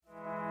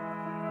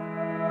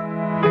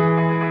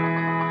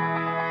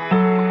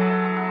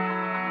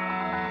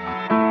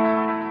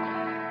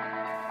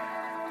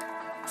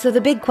So the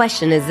big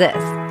question is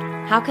this: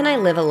 how can I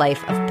live a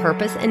life of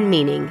purpose and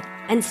meaning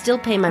and still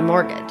pay my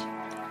mortgage?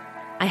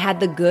 I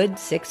had the good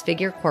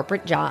 6-figure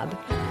corporate job,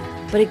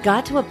 but it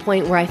got to a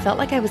point where I felt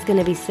like I was going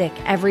to be sick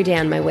every day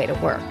on my way to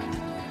work.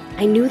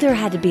 I knew there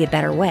had to be a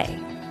better way.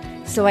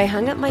 So I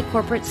hung up my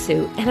corporate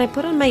suit and I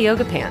put on my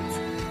yoga pants.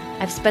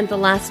 I've spent the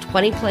last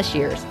 20 plus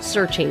years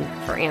searching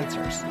for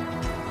answers.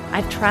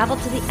 I've traveled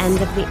to the end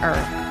of the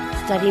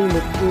earth, studying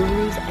with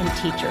gurus and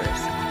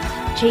teachers,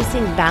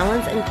 chasing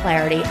balance and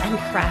clarity, and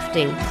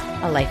crafting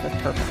a life of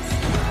purpose.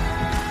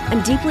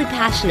 I'm deeply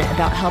passionate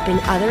about helping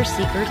other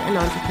seekers and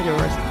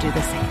entrepreneurs do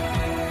the same.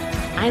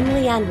 I'm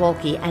Leanne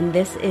Wolke, and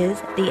this is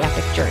The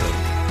Epic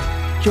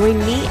Journey. Join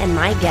me and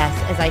my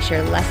guests as I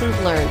share lessons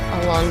learned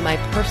along my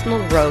personal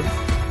growth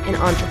and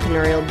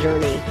entrepreneurial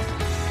journey.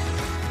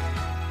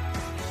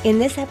 In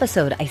this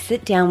episode, I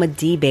sit down with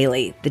Dee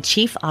Bailey, the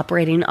Chief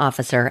Operating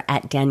Officer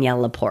at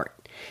Danielle LaPorte.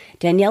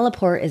 Danielle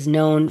LaPorte is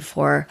known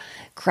for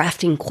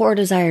crafting core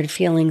desired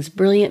feelings,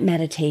 brilliant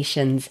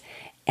meditations,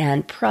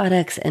 and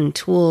products and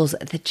tools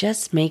that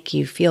just make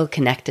you feel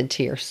connected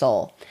to your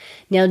soul.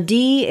 Now,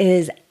 Dee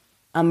is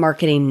a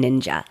marketing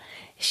ninja.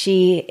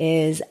 She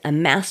is a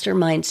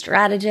mastermind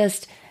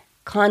strategist,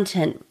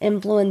 content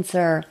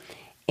influencer,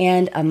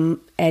 and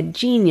a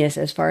genius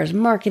as far as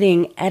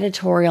marketing,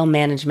 editorial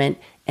management,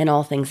 and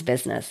all things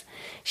business.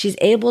 She's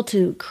able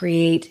to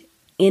create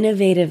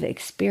innovative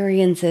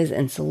experiences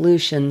and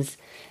solutions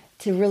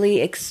to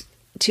really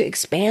to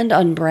expand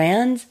on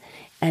brands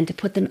and to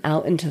put them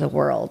out into the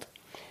world.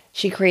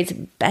 She creates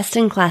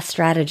best-in-class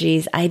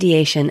strategies,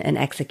 ideation, and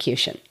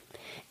execution.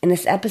 In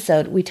this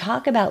episode, we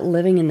talk about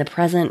living in the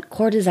present,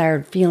 core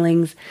desired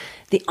feelings,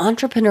 the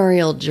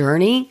entrepreneurial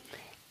journey,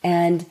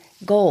 and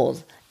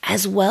goals,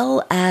 as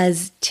well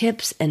as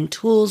tips and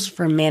tools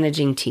for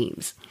managing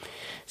teams.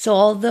 So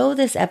although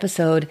this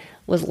episode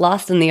was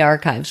lost in the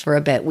archives for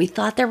a bit, we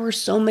thought there were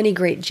so many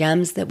great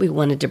gems that we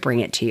wanted to bring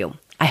it to you.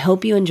 I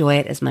hope you enjoy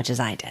it as much as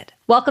I did.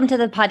 Welcome to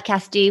the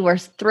podcast, Dee. We're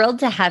thrilled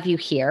to have you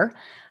here.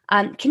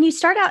 Can you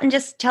start out and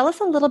just tell us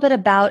a little bit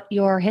about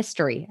your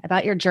history,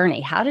 about your journey?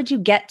 How did you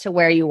get to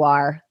where you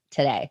are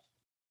today?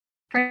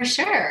 For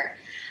sure.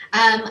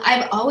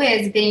 I've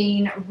always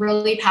been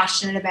really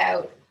passionate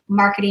about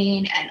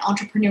marketing and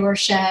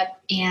entrepreneurship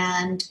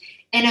and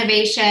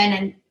innovation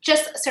and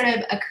just sort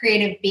of a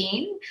creative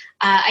being.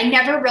 I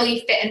never really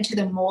fit into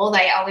the mold.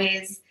 I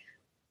always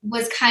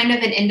was kind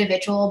of an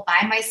individual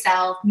by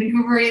myself,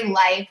 maneuvering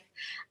life.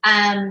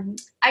 I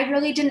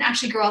really didn't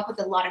actually grow up with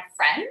a lot of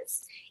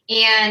friends,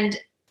 and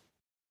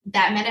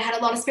that meant I had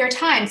a lot of spare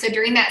time. So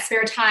during that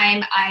spare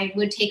time, I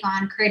would take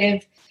on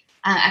creative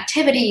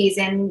activities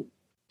and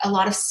a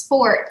lot of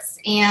sports.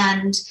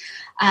 And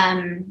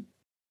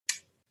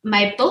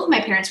both my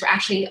parents were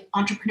actually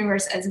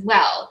entrepreneurs as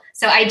well.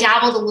 So I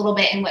dabbled a little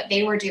bit in what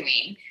they were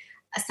doing.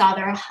 I saw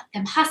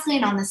them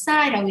hustling on the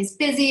side, always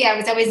busy. I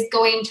was always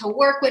going to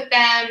work with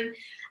them,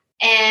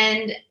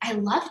 and I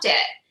loved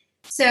it.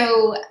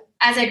 So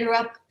as I grew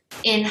up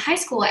in high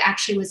school, I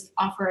actually was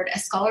offered a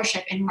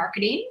scholarship in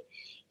marketing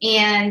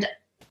and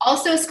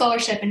also a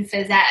scholarship in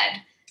phys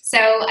ed. So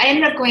I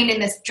ended up going in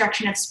this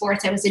direction of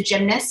sports. I was a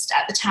gymnast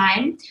at the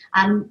time,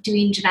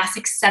 doing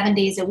gymnastics 7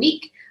 days a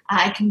week.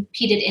 I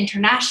competed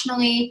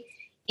internationally,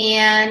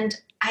 and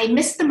I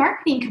missed the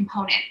marketing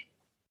component.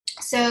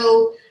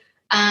 So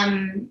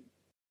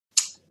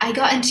I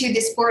got into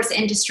the sports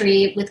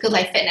industry with Good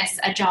Life Fitness,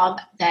 a job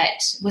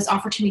that was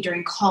offered to me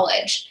during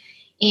college.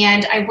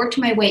 And I worked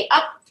my way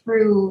up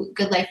through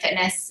Good Life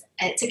Fitness.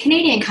 It's a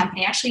Canadian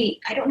company.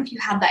 Actually, I don't know if you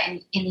have that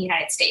in the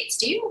United States.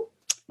 Do you?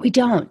 We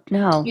don't,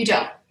 no. You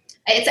don't.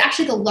 It's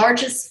actually the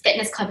largest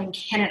fitness club in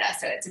Canada,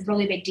 so it's a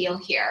really big deal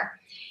here.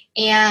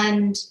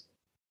 And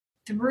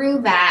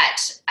through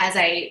that, as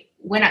I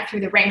went up through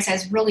the ranks, I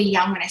was really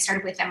young when I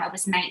started with them. I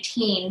was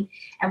 19,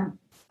 and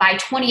by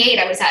 28,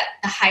 I was at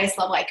the highest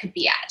level I could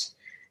be at.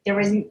 There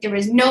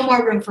was no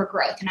more room for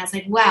growth, and I was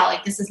like, wow,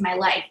 like this is my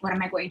life. What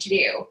am I going to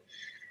do?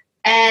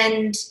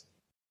 And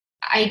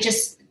I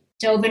just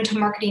dove into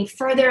marketing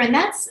further, and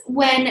that's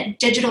when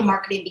digital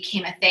marketing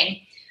became a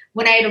thing.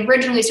 When I had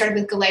originally started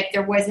with Good Life,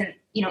 there wasn't,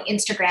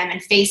 Instagram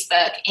and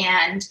Facebook,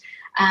 and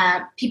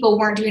people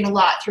weren't doing a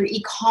lot through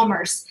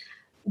e-commerce.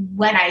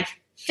 When I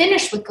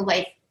finished with Good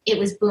Life, it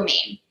was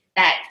booming.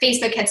 That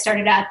Facebook had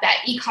started up, that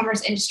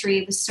e-commerce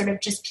industry was sort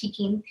of just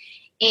peaking,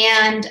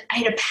 and I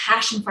had a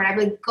passion for it. I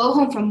would go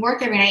home from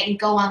work every night and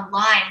go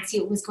online and see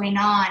what was going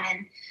on,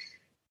 and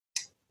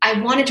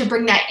I wanted to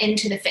bring that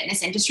into the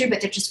fitness industry,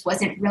 but there just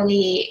wasn't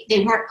really,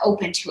 they weren't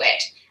open to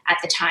it at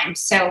the time.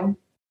 So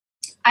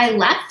I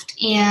left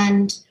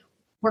and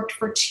worked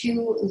for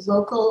 2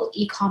 local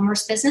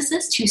e-commerce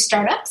businesses, 2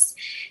 startups.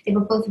 They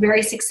were both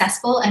very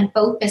successful, and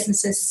both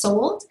businesses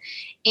sold.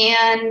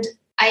 And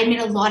I made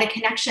a lot of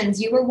connections.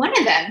 You were one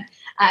of them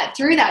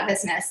through that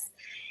business.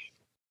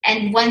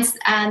 And once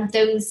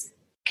those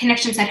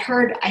connections I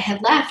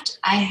had left,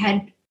 I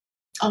had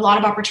a lot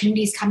of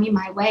opportunities coming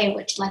my way,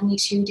 which led me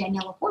to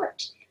Danielle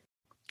LaPorte.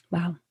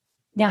 Wow.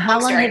 Now, how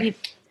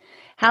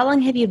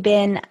long have you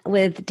been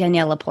with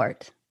Danielle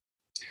LaPorte?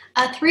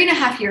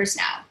 3.5 years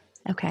now.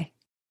 Okay.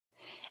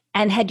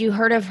 And had you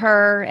heard of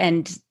her,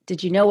 and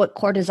did you know what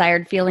core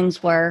desired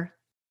feelings were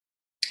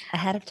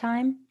ahead of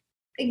time?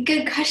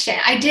 Good question.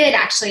 I did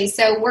actually.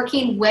 So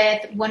working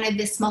with one of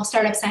the small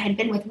startups I had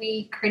been with,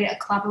 we created a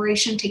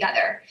collaboration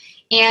together.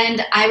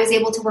 And I was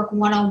able to work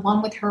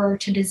one-on-one with her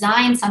to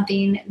design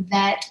something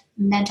that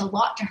meant a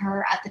lot to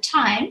her at the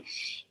time.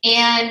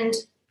 And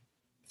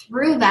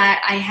through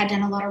that, I had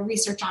done a lot of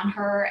research on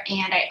her,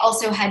 and I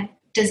also had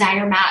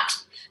Desire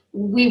Mapped.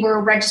 We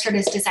were registered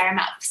as Desire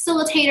Map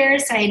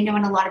facilitators, so I had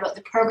known a lot about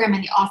the program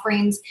and the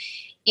offerings.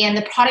 And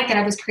the product that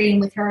I was creating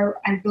with her,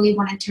 I really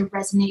wanted to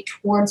resonate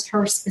towards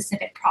her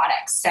specific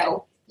products.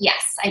 So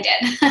yes, I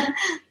did.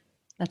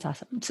 That's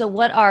awesome. So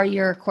what are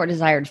your core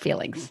desired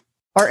feelings?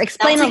 Or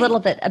explain a little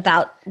bit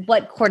about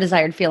what core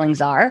desired feelings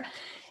are,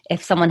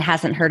 if someone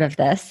hasn't heard of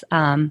this.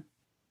 And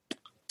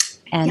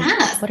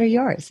what are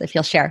yours, if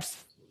you'll share?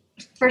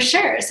 For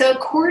sure. So a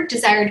core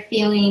desired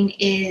feeling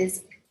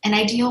is an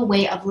ideal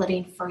way of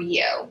living for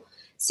you.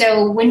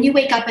 So when you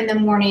wake up in the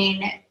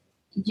morning,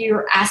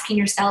 you're asking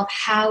yourself,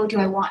 how do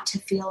I want to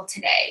feel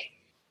today?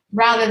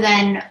 Rather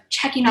than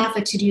checking off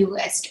a to-do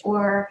list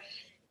or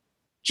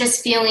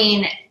just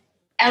feeling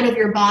out of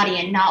your body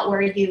and not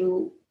where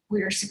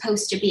you're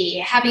supposed to be,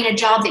 having a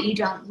job that you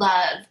don't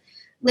love,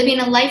 living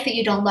a life that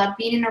you don't love,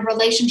 being in a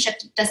relationship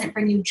that doesn't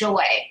bring you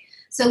joy.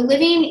 So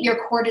living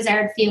your core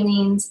desired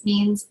feelings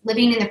means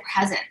living in the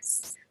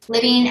presence,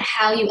 living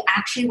how you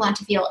actually want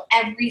to feel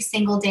every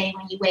single day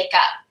when you wake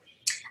up.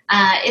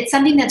 It's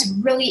something that's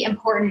really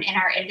important in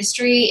our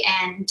industry,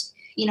 and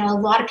a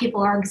lot of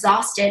people are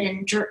exhausted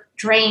and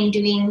drained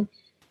doing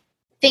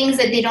things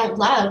that they don't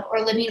love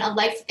or living a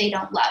life that they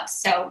don't love.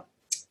 So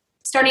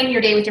starting your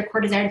day with your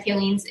core desired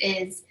feelings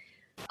is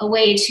a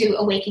way to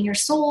awaken your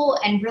soul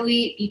and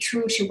really be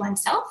true to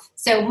oneself.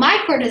 So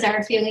my core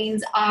desired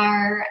feelings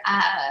are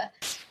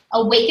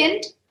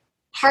awakened,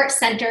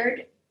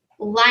 heart-centered,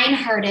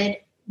 lion-hearted,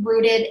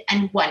 rooted,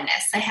 and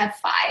oneness. I have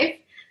 5.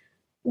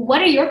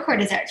 What are your core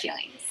desired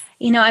feelings?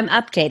 I'm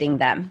updating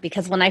them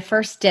because when I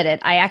first did it,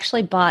 I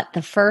actually bought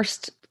the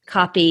first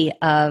copy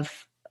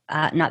of,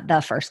 not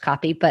the first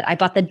copy, but I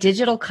bought the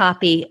digital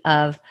copy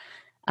of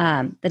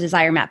the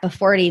Desire Map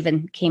before it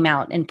even came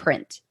out in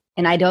print.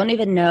 And I don't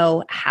even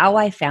know how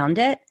I found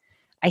it.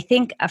 I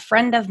think a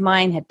friend of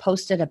mine had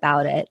posted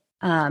about it,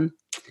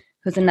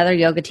 who's another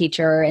yoga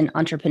teacher and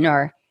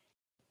entrepreneur.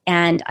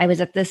 And I was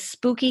at this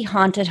spooky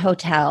haunted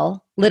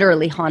hotel,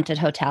 literally haunted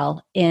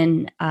hotel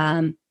in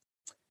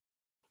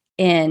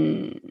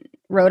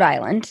Rhode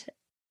Island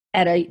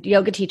at a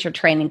yoga teacher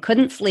training,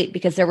 couldn't sleep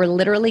because there were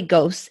literally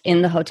ghosts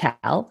in the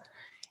hotel.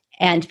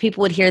 And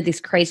people would hear these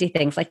crazy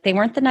things. Like, they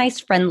weren't the nice,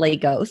 friendly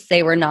ghosts.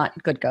 They were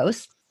not good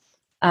ghosts.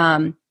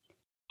 And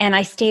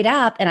I stayed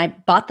up and I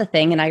bought the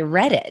thing and I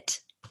read it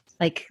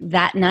like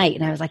that night.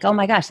 And I was like, oh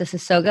my gosh, this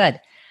is so good.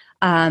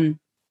 And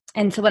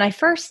so when I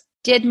first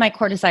did my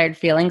core desired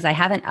feelings, I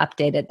haven't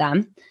updated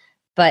them,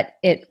 but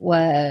it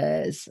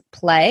was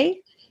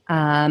play,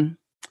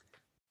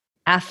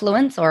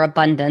 affluence or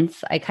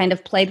abundance. I kind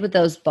of played with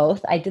those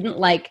both. I didn't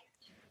like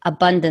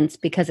abundance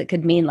because it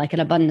could mean like an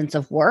abundance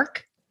of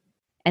work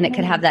and it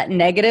could have that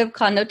negative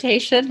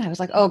connotation. I was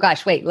like, oh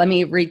gosh, wait, let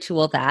me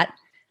retool that.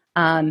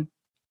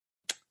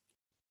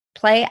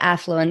 Play,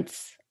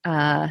 affluence,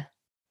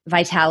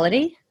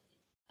 vitality.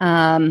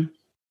 What's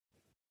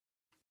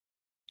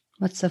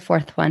the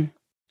fourth one?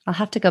 I'll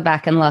have to go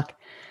back and look.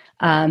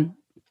 I've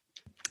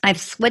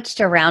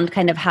switched around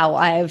kind of how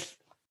I've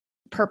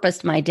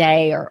purposed my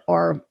day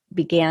or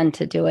began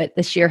to do it.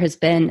 This year has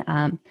been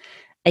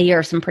a year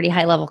of some pretty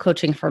high level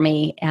coaching for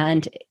me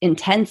and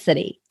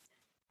intensity.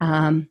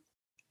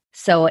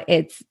 So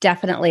it's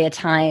definitely a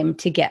time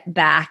to get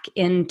back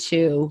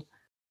into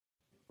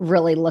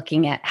really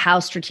looking at how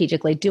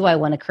strategically do I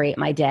want to create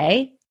my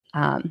day.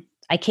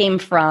 I came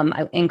from,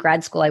 in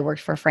grad school, I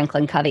worked for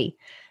Franklin Covey.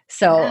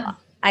 So wow.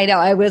 I know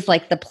I was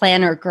like the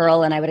planner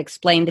girl and I would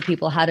explain to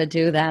people how to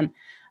do them.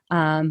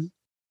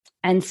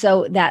 And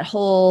so that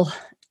whole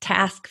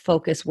task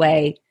focus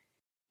way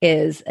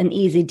is an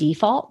easy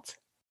default,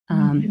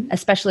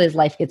 especially as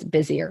life gets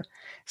busier.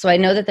 So I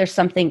know that there's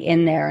something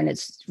in there, and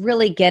it's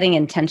really getting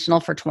intentional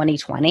for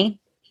 2020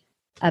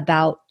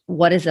 about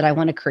what is it I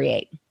want to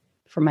create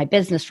for my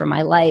business, for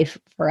my life,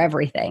 for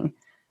everything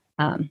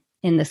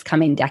in this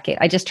coming decade.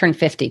 I just turned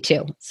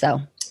 52. So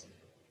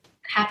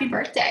happy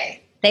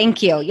birthday.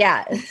 Thank you.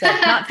 Yeah. So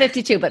not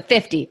 52, but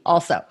 50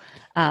 also.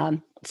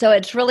 So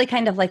it's really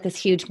kind of like this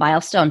huge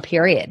milestone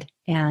period.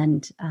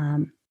 And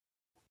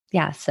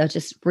so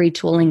just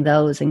retooling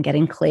those and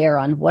getting clear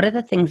on what are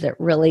the things that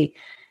really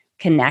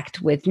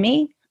connect with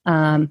me,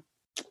 and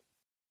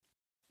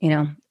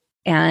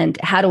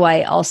how do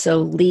I also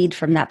lead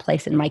from that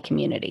place in my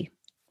community?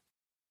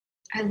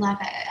 I love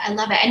it. I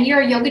love it. And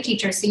you're a yoga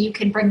teacher, so you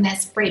can bring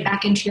this right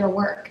back into your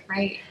work,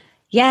 right?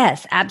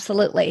 Yes,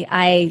 absolutely.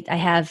 I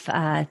have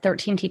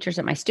 13 teachers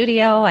at my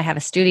studio. I have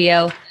a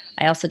studio.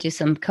 I also do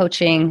some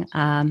coaching.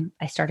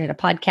 I started a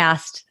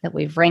podcast that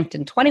we've ranked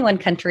in 21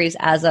 countries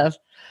as of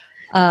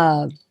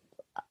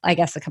I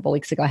guess a couple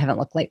weeks ago. I haven't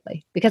looked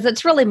lately because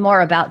it's really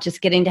more about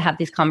just getting to have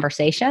these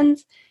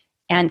conversations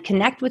and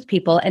connect with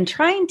people and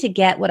trying to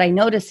get what I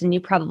noticed, and you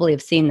probably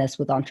have seen this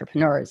with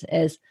entrepreneurs,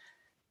 is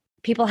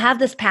people have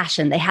this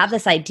passion, they have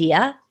this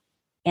idea,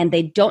 and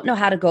they don't know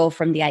how to go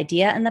from the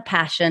idea and the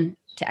passion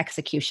to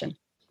execution.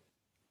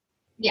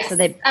 Yes, so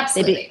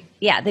absolutely.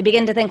 They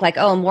begin to think like,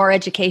 oh, more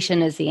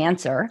education is the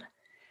answer.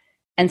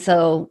 And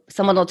so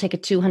someone will take a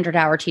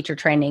 200-hour teacher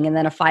training and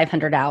then a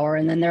 500-hour,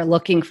 and then they're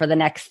looking for the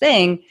next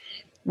thing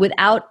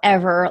without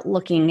ever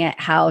looking at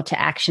how to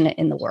action it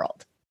in the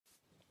world.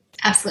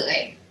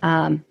 Absolutely.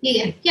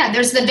 Yeah.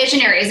 There's the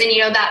visionaries,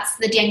 and that's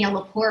the Danielle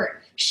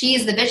Laporte.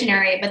 She's the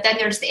visionary, but then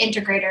there's the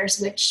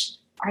integrators, which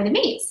are the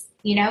mates.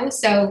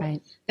 So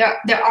right.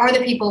 There are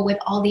the people with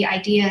all the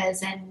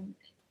ideas, and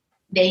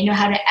they know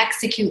how to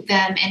execute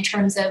them in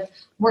terms of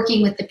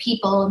working with the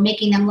people,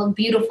 making them look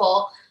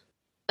beautiful.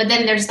 But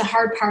then there's the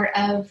hard part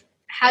of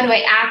how do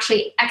I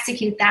actually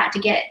execute that to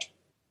get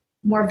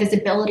more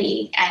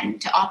visibility and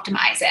to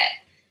optimize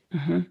it.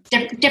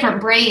 Mm-hmm.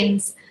 Different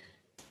brains.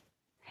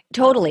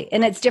 Totally.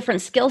 And it's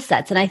different skill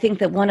sets. And I think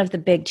that one of the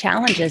big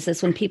challenges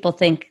is when people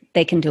think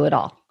they can do it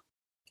all.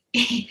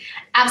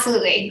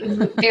 Absolutely.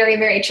 Very,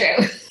 very true.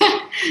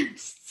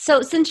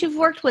 So since you've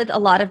worked with a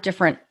lot of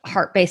different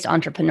heart-based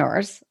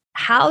entrepreneurs,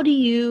 how do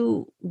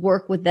you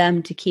work with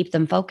them to keep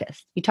them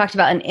focused? You talked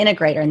about an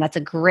integrator, and that's a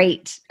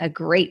great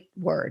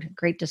word,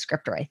 great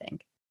descriptor, I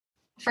think.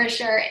 For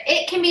sure.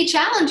 It can be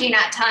challenging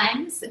at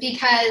times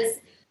because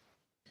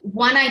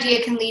one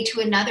idea can lead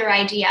to another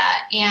idea,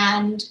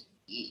 and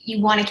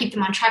you want to keep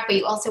them on track, but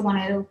you also want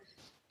to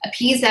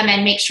appease them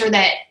and make sure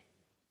that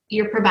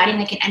you're providing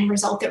like an end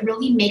result that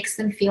really makes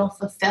them feel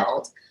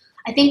fulfilled.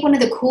 I think one of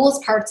the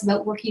coolest parts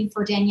about working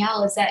for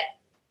Danielle is that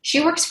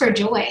she works for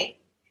joy,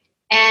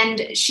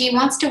 and she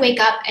wants to wake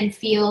up and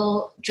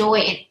feel joy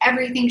in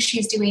everything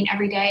she's doing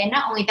every day. And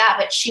not only that,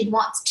 but she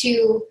wants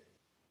to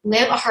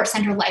live a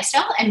heart-centered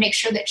lifestyle and make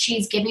sure that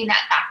she's giving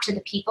that back to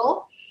the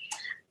people.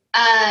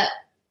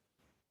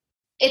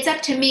 It's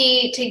up to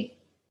me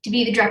to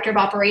be the director of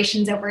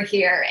operations over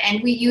here.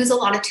 And we use a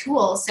lot of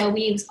tools. So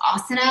we use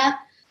Asana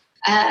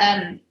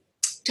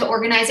to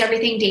organize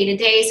everything day to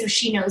day. So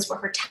she knows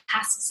what her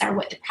tasks are,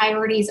 what the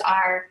priorities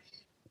are,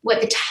 what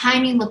the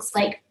timing looks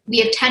like. We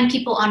have 10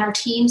 people on our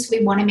team. So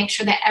we want to make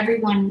sure that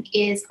everyone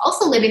is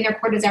also living their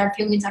core desired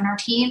feelings on our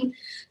team.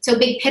 So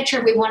big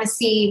picture, we want to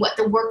see what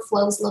the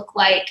workflows look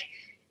like.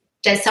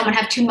 Does someone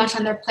have too much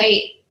on their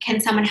plate?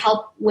 Can someone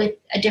help with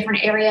a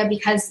different area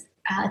because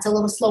it's a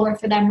little slower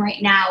for them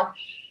right now?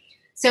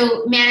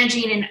 So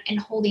managing and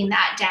holding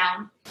that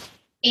down.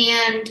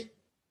 And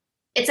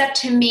it's up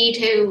to me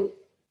to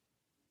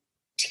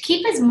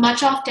keep as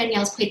much off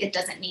Danielle's plate that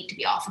doesn't need to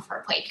be off of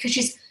her plate, because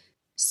she's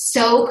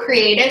so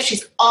creative.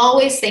 She's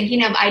always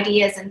thinking of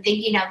ideas and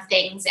thinking of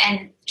things,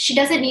 and she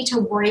doesn't need to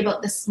worry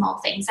about the small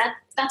things.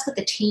 That's what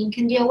the team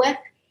can deal with.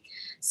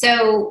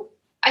 So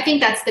I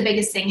think that's the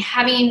biggest thing,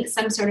 having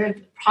some sort of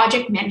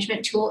project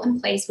management tool in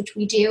place, which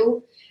we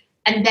do,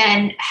 and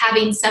then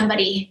having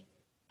somebody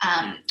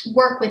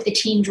work with the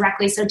team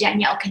directly so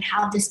Danielle can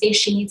have the space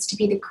she needs to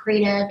be the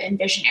creative and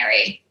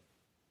visionary.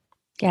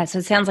 Yeah, so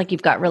it sounds like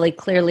you've got really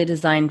clearly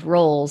designed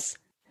roles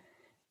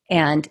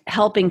and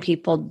helping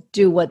people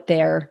do what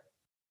they're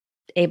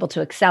able to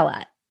excel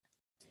at.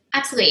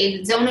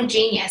 Absolutely. Zone of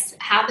genius.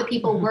 Have the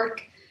people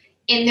work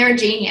in their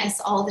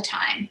genius all the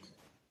time.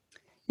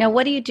 Now,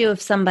 what do you do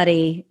if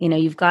somebody,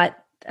 you've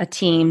got a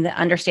team that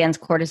understands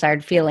core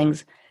desired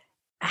feelings?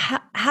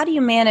 How do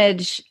you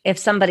manage if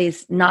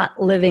somebody's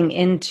not living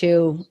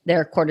into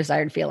their core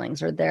desired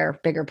feelings or their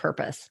bigger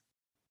purpose?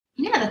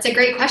 Yeah, that's a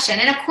great question.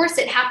 And of course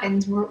it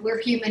happens. We're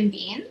human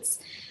beings.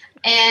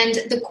 And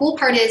the cool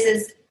part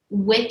is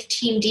with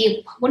Team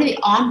D, one of the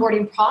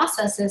onboarding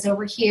processes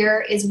over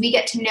here is we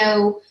get to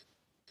know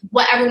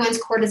what everyone's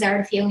core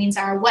desired feelings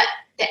are, what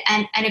the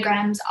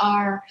enneagrams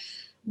are.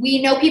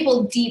 We know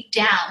people deep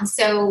down.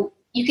 So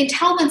you can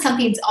tell when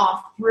something's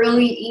off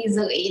really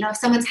easily. If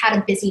someone's had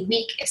a busy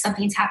week, if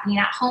something's happening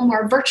at home,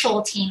 or a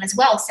virtual team as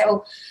well.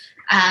 So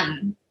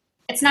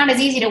it's not as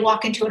easy to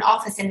walk into an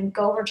office and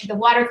go over to the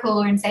water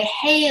cooler and say,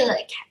 hey,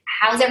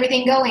 how's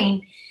everything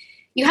going?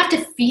 You have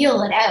to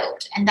feel it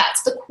out. And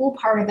that's the cool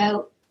part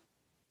about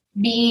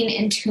being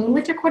in tune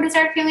with your core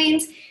desired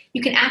feelings.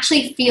 You can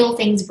actually feel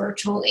things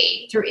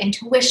virtually through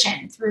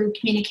intuition, through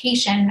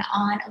communication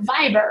on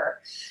Viber.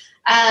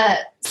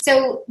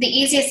 So the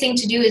easiest thing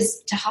to do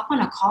is to hop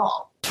on a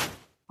call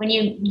when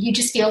you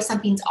just feel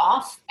something's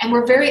off. And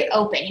we're very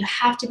open. You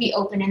have to be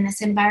open in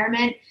this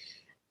environment.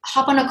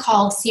 Hop on a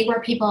call, see where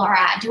people are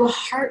at, do a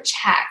heart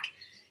check.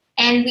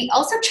 And we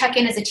also check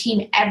in as a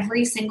team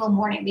every single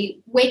morning.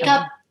 We wake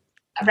up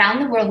around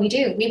the world.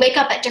 We wake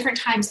up at different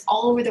times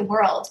all over the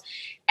world.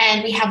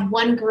 And we have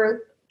one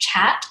group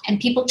chat, and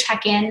people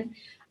check in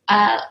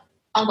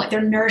on what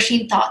their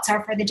nourishing thoughts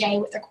are for the day,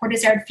 what their core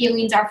desired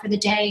feelings are for the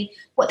day,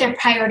 what their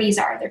priorities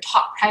are, their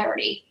top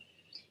priority.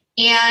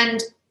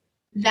 And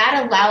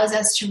that allows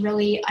us to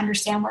really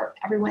understand where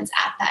everyone's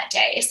at that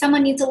day. If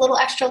someone needs a little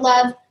extra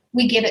love,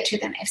 we give it to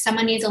them. If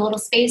someone needs a little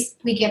space,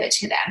 we give it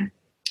to them.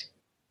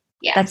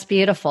 Yeah. That's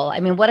beautiful. I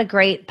mean, what a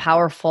great,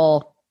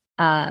 powerful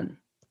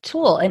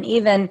tool. And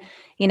even,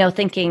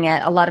 thinking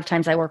at a lot of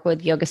times I work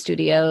with yoga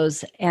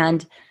studios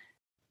and,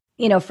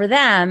 for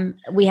them,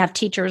 we have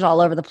teachers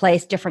all over the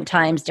place, different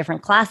times,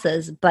 different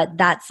classes, but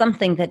that's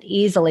something that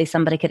easily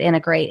somebody could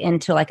integrate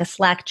into like a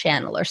Slack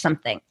channel or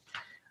something.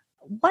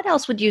 What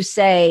else would you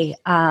say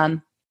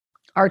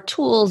are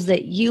tools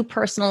that you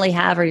personally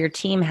have or your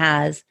team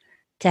has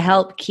to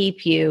help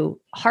keep you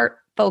heart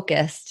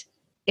focused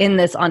in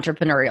this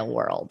entrepreneurial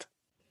world?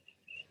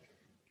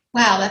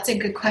 Wow, that's a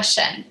good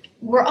question.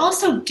 We're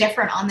also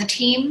different on the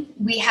team.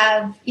 We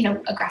have,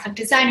 a graphic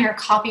designer, a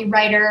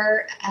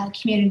copywriter, a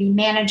community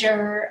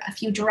manager, a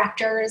few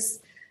directors.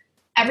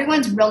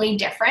 Everyone's really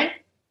different.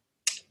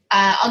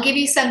 I'll give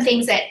you some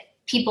things that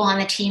people on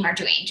the team are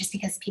doing just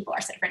because people are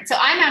so different. So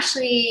I'm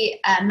actually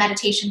a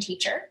meditation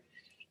teacher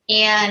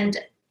and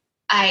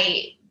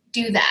I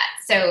do that.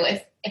 So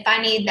if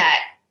I need that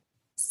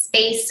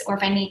space or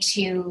if I need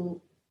to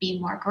be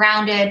more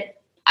grounded,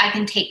 I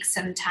can take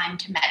some time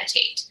to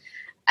meditate.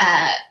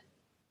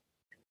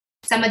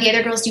 Some of the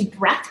other girls do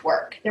breath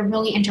work. They're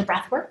really into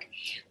breath work.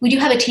 We do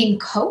have a team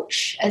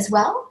coach as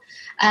well,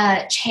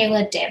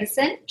 Chayla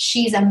Davison.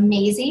 She's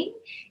amazing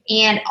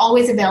and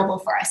always available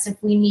for us.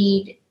 If we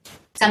need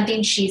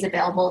something, she's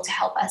available to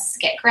help us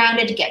get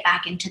grounded, to get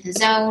back into the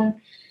zone.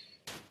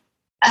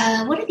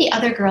 What do the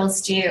other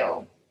girls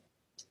do?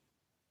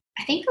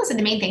 I think those are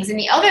the main things. And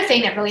the other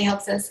thing that really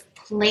helps us,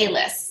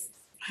 playlists.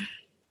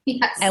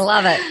 Yes. I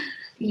love it.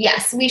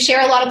 Yes, we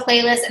share a lot of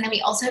playlists, and then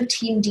we also have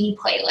Team D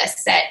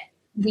playlists that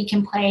we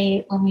can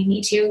play when we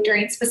need to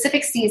during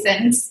specific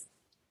seasons.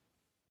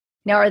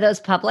 Now, are those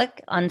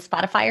public on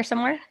Spotify or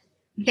somewhere?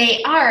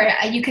 They are.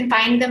 You can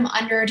find them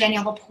under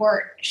Danielle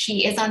Laporte.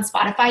 She is on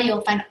Spotify.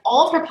 You'll find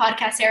all of her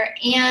podcasts there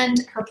and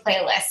her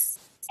playlists.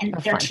 And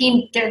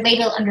they're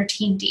labeled under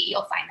Team D.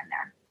 You'll find them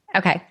there.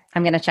 Okay.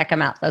 I'm going to check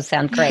them out. Those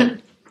sound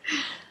great.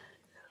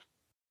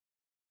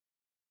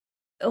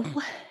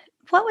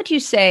 What would you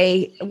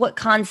say, what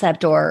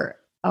concept or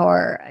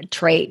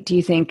trait do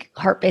you think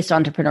heart-based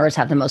entrepreneurs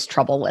have the most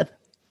trouble with?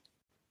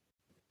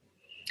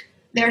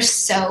 They're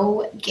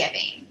so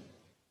giving.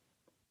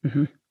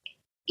 Mm-hmm.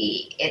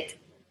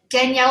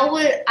 Danielle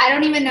I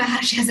don't even know how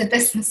she has a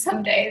business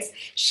some days.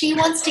 She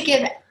wants to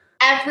give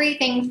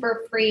everything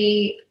for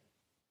free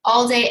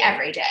all day,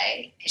 every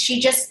day. She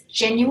just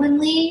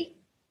genuinely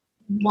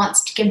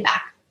wants to give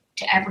back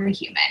to every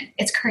human.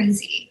 It's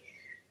crazy.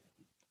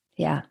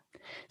 Yeah.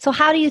 So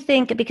how do you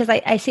think, because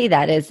I see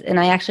that and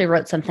I actually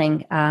wrote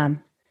something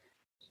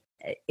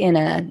in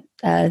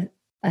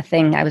a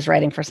thing I was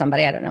writing for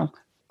somebody, I don't know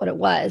what it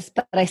was,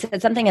 but I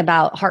said something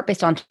about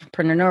heart-based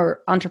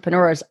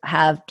entrepreneurs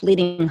have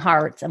bleeding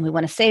hearts and we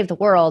want to save the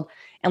world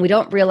and we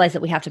don't realize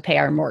that we have to pay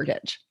our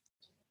mortgage.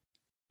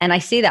 And I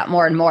see that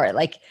more and more,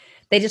 like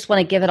they just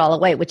want to give it all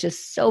away, which is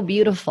so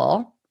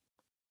beautiful.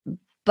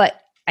 But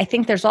I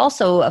think there's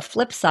also a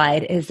flip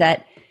side is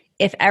that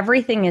if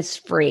everything is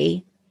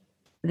free,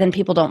 then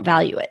people don't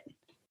value it.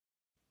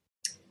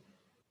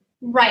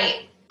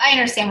 Right. I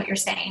understand what you're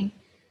saying.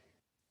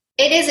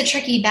 It is a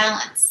tricky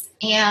balance,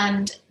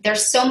 and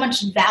there's so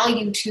much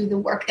value to the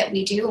work that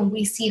we do, and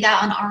we see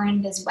that on our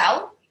end as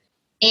well.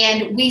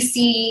 And we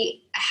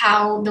see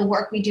how the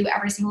work we do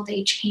every single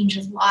day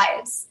changes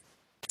lives.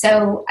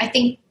 So I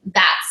think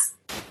that's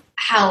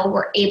how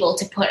we're able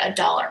to put a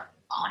dollar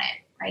on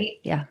it, right?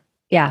 Yeah.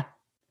 Yeah.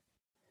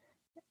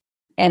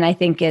 And I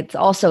think it's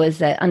also is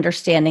that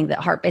understanding that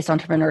heart-based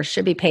entrepreneurs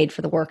should be paid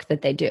for the work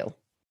that they do.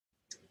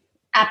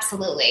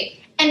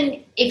 Absolutely.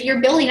 And if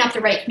you're building up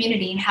the right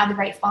community and have the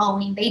right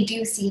following, they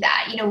do see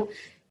that.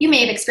 You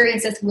may have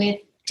experienced this with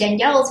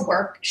Danielle's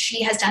work.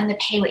 She has done the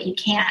pay what you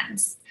can.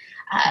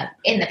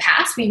 In the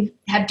past, we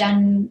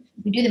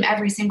do them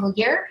every single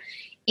year.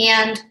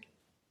 And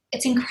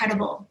it's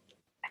incredible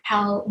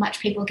how much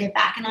people give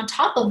back. And on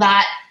top of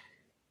that,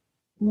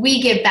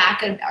 we give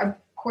back a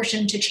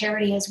portion to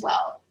charity as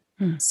well.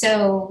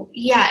 So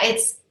yeah,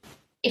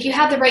 if you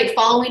have the right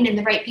following and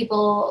the right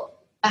people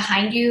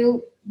behind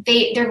you,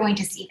 they're going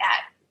to see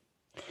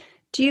that.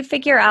 Do you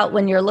figure out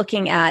when you're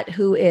looking at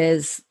who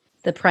is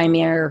the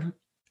premier,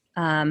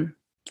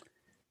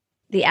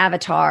 the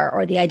avatar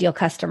or the ideal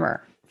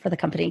customer for the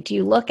company? Do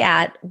you look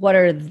at what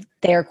are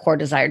their core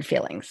desired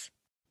feelings?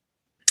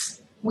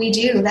 We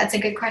do. That's a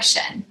good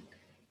question.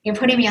 You're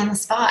putting me on the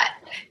spot.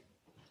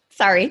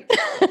 Sorry.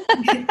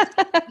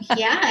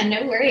 Yeah,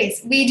 no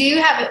worries. We do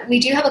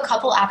have a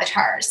couple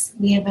avatars.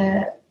 We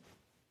have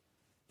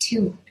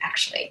two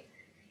actually,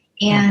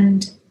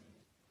 and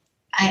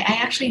I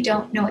actually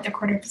don't know what their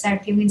core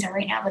desired feelings are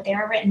right now, but they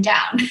are written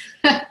down.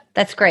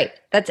 That's great.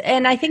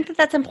 And I think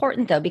that's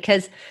important though,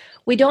 because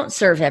we don't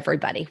serve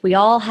everybody. We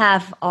all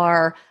have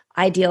our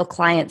ideal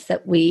clients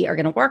that we are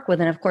going to work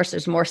with, and of course,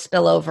 there's more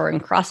spillover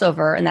and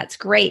crossover, and that's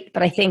great.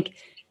 But I think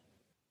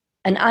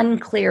an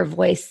unclear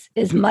voice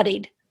is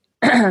muddied.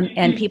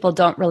 And people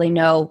don't really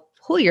know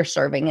who you're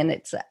serving, and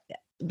it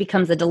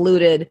becomes a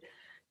diluted,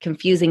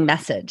 confusing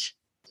message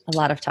a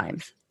lot of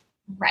times.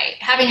 Right.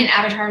 Having an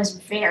avatar is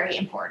very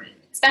important,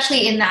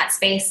 especially in that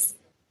space.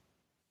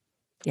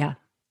 Yeah.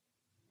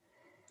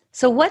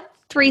 So what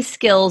 3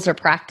 skills or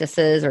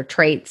practices or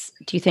traits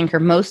do you think are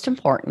most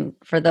important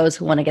for those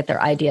who want to get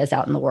their ideas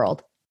out in the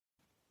world?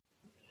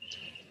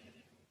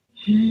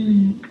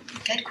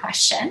 Good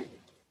question.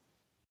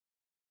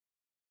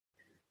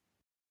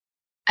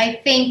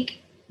 I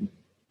think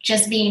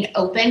just being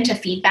open to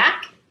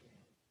feedback,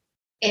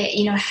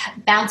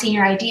 bouncing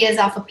your ideas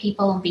off of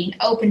people and being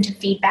open to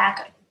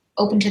feedback,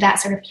 open to that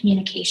sort of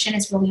communication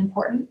is really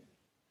important.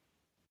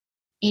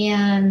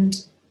 And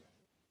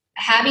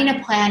having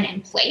a plan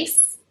in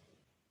place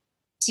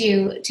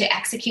to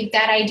execute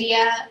that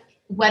idea,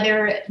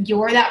 whether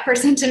you're that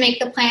person to make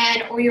the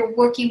plan or you're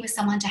working with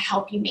someone to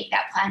help you make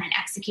that plan and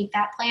execute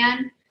that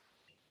plan.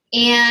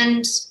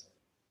 And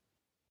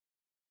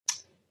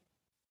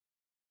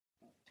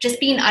just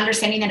being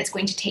understanding that it's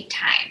going to take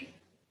time.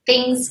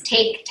 Things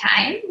take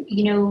time.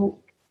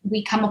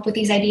 We come up with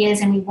these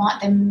ideas and we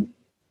want them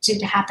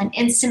to happen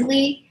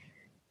instantly,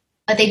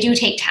 but they do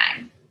take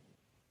time.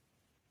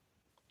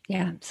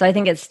 Yeah. So I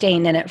think it's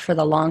staying in it for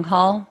the long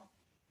haul.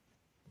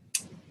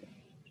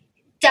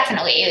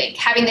 Definitely. Like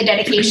having the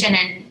dedication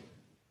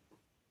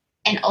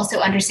and also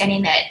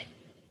understanding that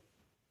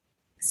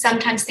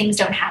sometimes things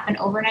don't happen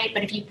overnight,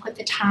 but if you put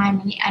the time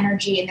and the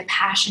energy and the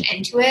passion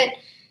into it,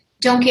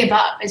 don't give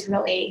up is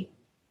really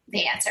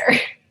the answer.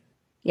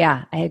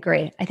 Yeah, I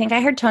agree. I think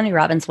I heard Tony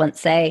Robbins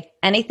once say,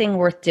 anything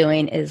worth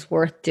doing is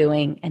worth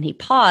doing. And he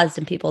paused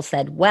and people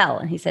said, well,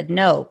 and he said,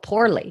 no,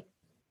 poorly.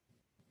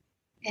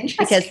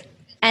 Interesting. Because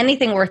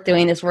anything worth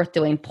doing is worth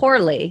doing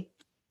poorly.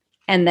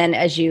 And then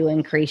as you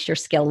increase your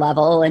skill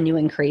level and you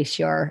increase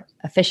your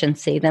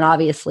efficiency, then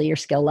obviously your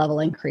skill level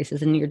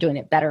increases and you're doing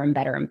it better and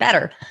better and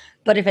better.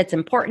 But if it's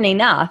important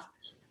enough,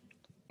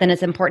 then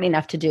it's important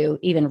enough to do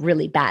even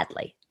really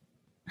badly.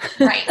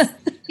 Right.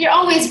 You're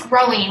always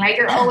growing, right?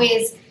 You're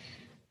always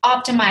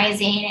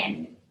optimizing,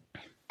 and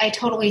I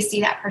totally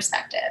see that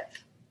perspective.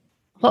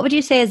 What would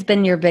you say has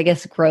been your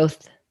biggest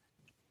growth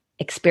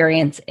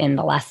experience in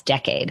the last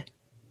decade?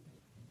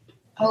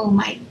 Oh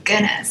my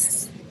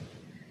goodness.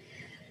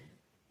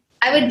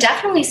 I would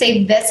definitely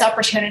say this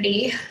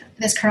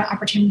current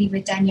opportunity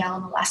with Danielle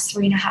in the last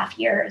 3.5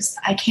 years.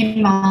 I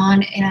came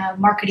on in a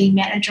marketing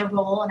manager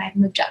role and I've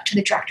moved up to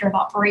the director of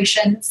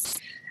operations.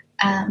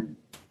 And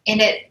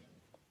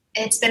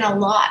it's been a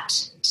lot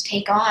to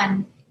take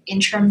on in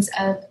terms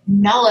of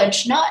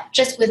knowledge, not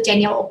just with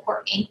Danielle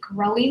LaPorte Inc.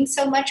 growing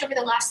so much over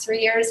the last 3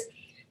 years,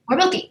 more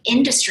about the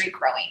industry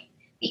growing,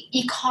 the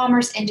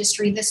e-commerce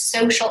industry, the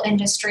social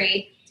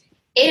industry.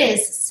 It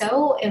is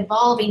so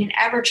evolving and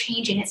ever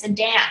changing. It's a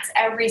dance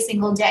every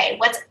single day.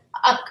 What's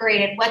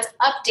upgraded? What's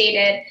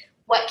updated?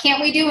 What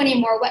can't we do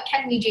anymore? What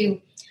can we do?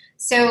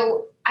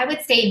 So I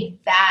would say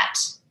that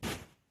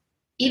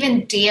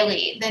even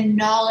daily, the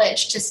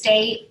knowledge to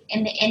stay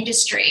in the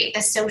industry,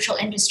 the social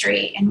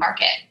industry and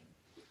market.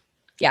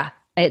 Yeah,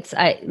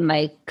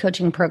 my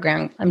coaching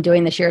program I'm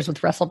doing this year is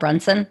with Russell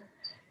Brunson,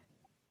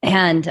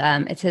 and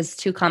it's his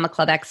 2 Comma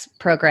Club X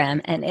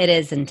program, and it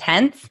is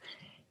intense.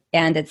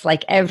 And it's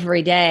like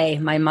every day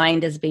my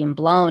mind is being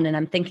blown, and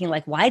I'm thinking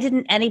like, why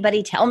didn't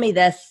anybody tell me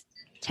this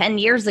 10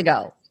 years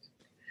ago?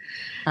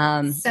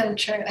 So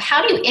true.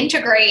 How do you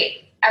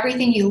integrate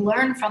everything you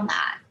learn from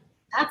that?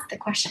 That's the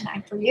question I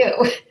have for you.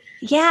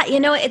 Yeah,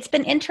 it's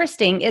been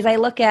interesting as I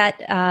look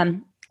at,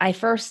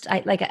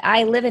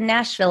 I live in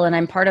Nashville and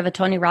I'm part of a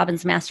Tony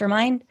Robbins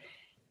mastermind.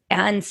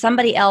 And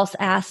somebody else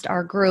asked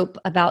our group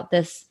about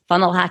this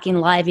funnel hacking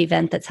live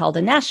event that's held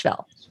in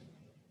Nashville.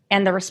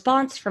 And the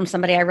response from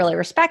somebody I really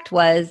respect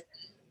was,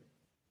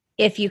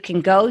 if you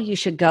can go, you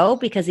should go,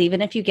 because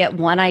even if you get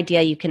one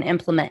idea you can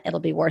implement, it'll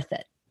be worth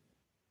it.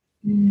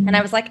 And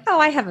I was like, oh,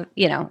 I have,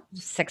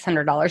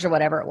 $600 or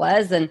whatever it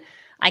was. And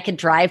I could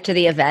drive to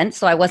the event.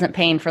 So I wasn't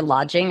paying for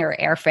lodging or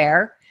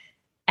airfare.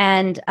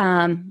 And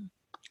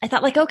I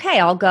thought like, okay,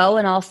 I'll go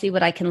and I'll see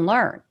what I can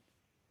learn.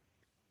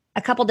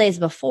 A couple days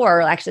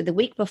before, actually the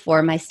week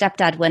before, my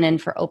stepdad went in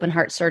for open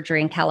heart surgery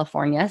in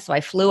California. So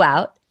I flew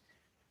out,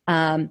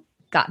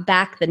 got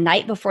back the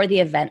night before the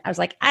event. I was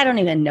like, I don't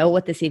even know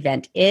what this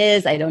event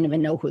is. I don't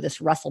even know who this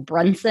Russell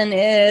Brunson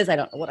is. I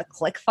don't know what a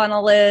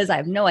ClickFunnels is. I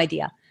have no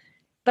idea.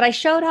 But I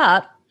showed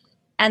up,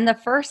 and the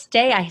first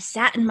day I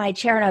sat in my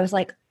chair and I was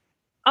like,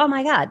 oh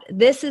my God,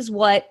 this is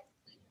what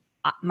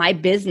my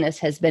business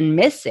has been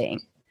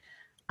missing.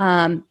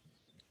 And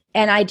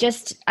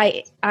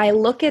I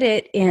look at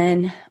it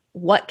in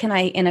what can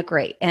I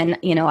integrate? And,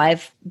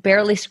 I've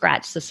barely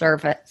scratched the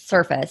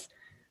surface.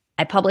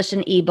 I published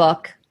an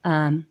ebook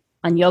on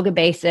yoga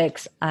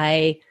basics.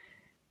 I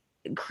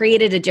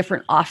created a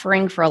different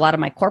offering for a lot of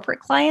my corporate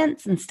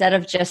clients. Instead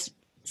of just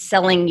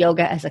selling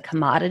yoga as a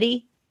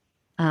commodity,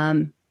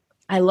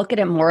 I look at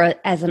it more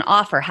as an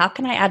offer. How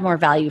can I add more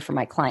value for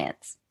my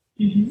clients?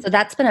 Mm-hmm. So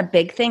that's been a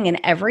big thing in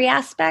every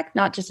aspect,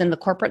 not just in the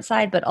corporate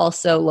side, but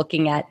also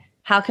looking at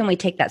how can we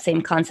take that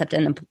same concept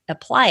and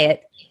apply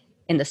it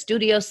in the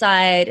studio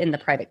side, in the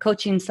private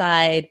coaching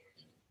side,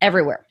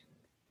 everywhere.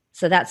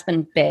 So that's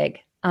been big.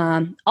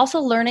 Also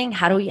learning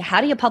how do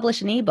you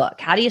publish an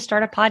ebook? How do you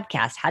start a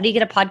podcast? How do you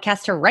get a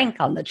podcast to rank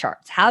on the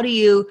charts? How do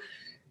you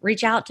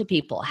reach out to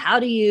people? How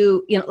do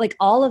you, like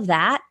all of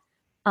that.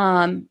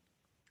 And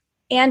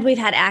we've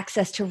had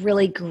access to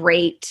really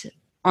great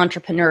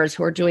entrepreneurs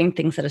who are doing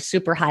things at a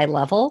super high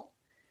level.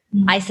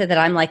 Mm-hmm. I say that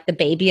I'm like the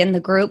baby in the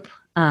group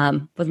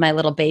with my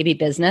little baby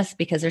business,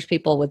 because there's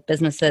people with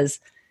businesses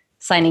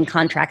signing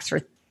contracts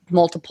for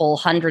multiple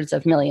hundreds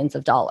of millions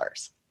of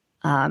dollars.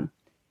 And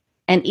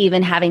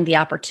even having the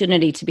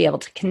opportunity to be able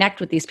to connect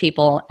with these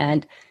people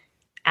and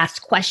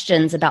ask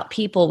questions about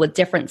people with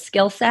different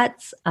skill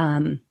sets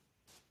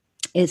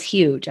is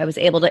huge. I was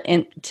able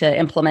to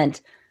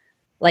implement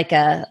like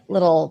a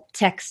little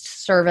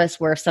text service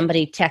where if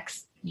somebody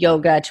texts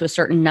yoga to a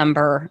certain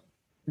number,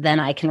 then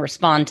I can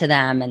respond to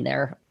them and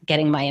they're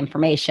getting my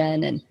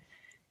information. And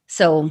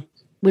so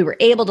we were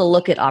able to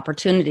look at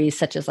opportunities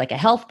such as like a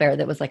health fair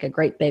that was like a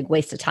great big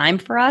waste of time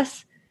for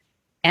us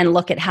and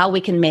look at how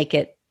we can make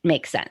it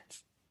make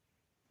sense.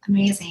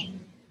 Amazing.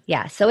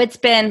 Yeah. So it's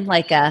been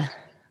like a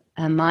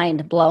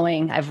mind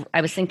blowing.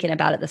 I was thinking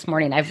about it this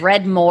morning. I've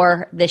read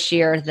more this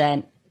year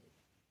than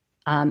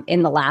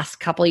in the last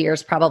couple of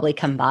years, probably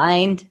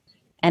combined.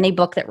 Any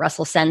book that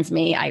Russell sends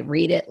me, I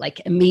read it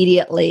like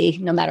immediately,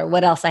 no matter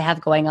what else I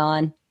have going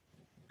on.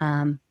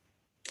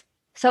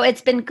 So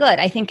it's been good.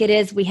 I think it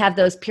is. We have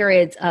those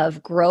periods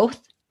of growth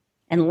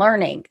and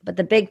learning. But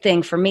the big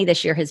thing for me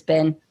this year has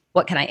been,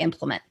 what can I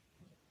implement?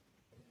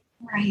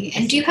 Right.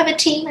 And do you have a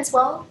team as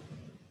well?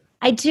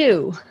 I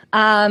do.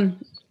 I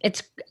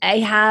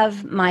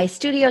have my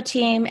studio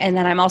team, and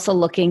then I'm also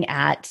looking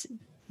at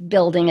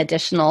building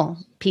additional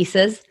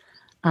pieces.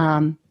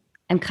 I'm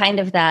kind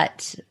of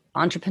that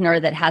entrepreneur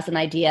that has an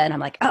idea and I'm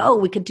like, oh,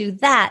 we could do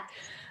that.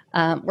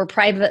 We're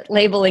private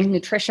labeling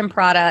nutrition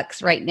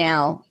products right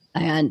now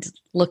and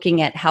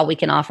looking at how we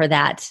can offer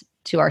that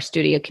to our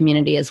studio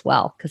community as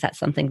well, because that's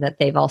something that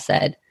they've all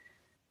said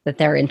that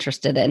they're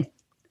interested in.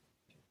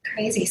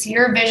 Crazy. So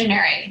you're a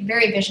visionary,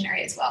 very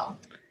visionary as well.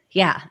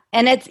 Yeah.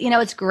 And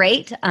it's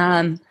great.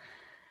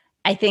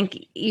 I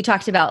think you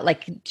talked about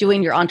like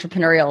doing your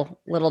entrepreneurial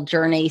little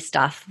journey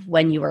stuff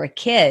when you were a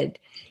kid.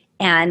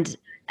 And,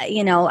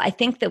 I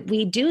think that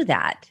we do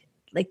that.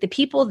 Like the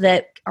people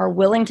that are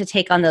willing to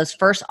take on those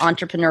first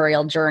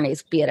entrepreneurial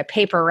journeys, be it a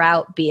paper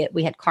route, be it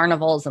we had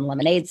carnivals and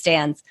lemonade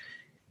stands,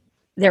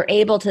 they're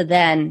able to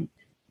then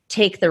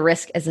take the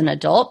risk as an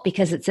adult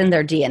because it's in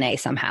their DNA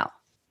somehow.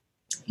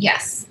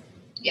 Yes.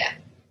 Yeah.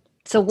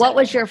 So what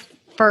was your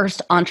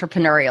first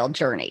entrepreneurial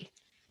journey?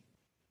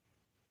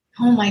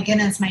 Oh my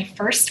goodness, my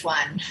first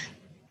one.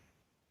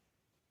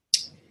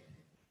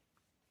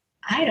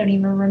 I don't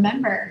even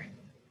remember.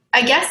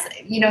 I guess,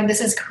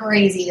 this is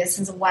crazy. This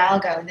is a while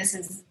ago, and this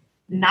is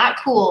not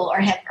cool or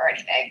hip or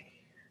anything.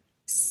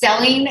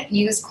 Selling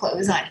used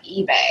clothes on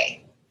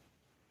eBay.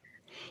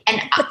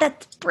 But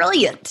that's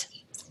brilliant.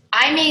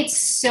 I made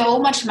so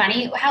much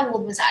money. How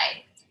old was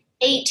I?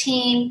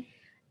 18.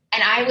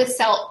 And I would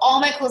sell all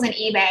my clothes on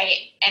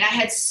eBay. And I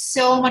had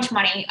so much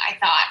money, I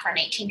thought, for an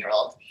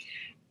 18-year-old.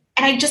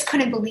 And I just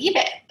couldn't believe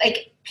it.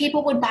 Like,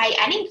 people would buy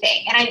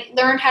anything. And I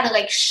learned how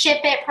to, ship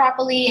it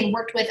properly and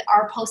worked with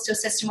our postal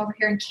system over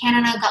here in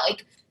Canada.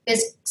 Got,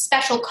 this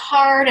special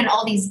card and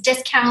all these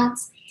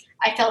discounts.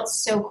 I felt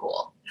so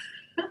cool.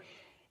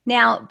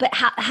 Now, but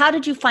how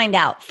did you find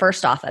out,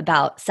 first off,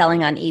 about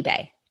selling on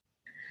eBay?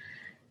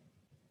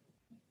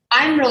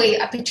 I'm really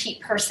a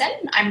petite person.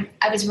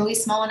 I was really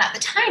small, and at the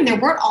time there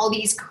weren't all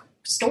these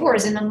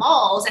stores in the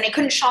malls, and I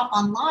couldn't shop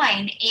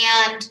online.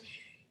 And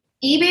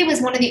eBay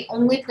was one of the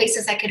only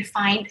places I could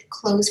find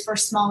clothes for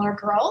smaller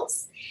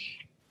girls.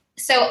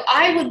 So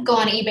I would go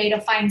on eBay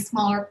to find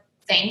smaller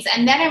things,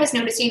 and then I was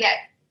noticing that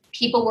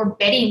people were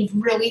bidding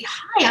really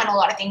high on a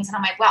lot of things, and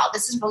I'm like, wow,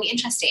 this is really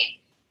interesting.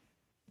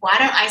 Why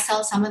don't I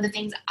sell some of the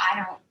things I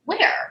don't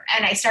wear?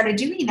 And I started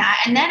doing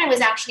that, and then I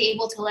was actually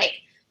able to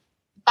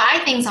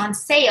buy things on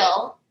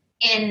sale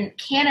in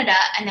Canada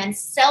and then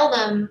sell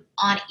them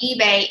on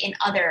eBay in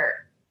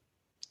other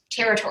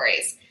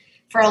territories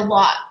for a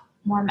lot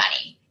more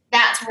money.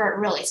 That's where it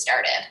really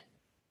started.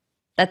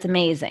 That's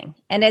amazing.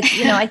 And it's,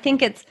 I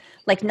think it's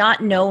like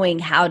not knowing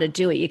how to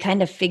do it. You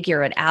kind of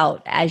figure it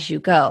out as you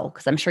go,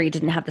 because I'm sure you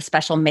didn't have the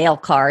special mail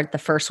card the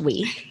first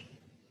week.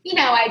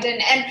 I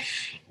didn't. And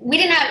we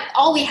didn't have,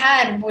 all we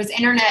had was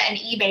internet and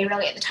eBay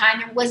really at the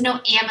time. There was no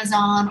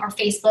Amazon or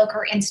Facebook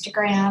or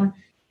Instagram.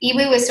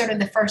 eBay was sort of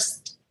the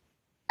first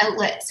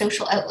outlet,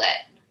 social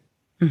outlet.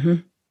 Mm-hmm.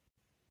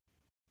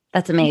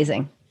 That's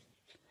amazing.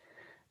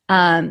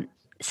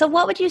 So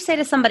what would you say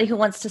to somebody who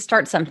wants to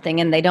start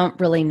something and they don't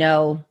really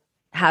know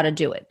how to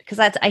do it? Because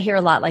I hear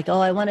a lot like, oh,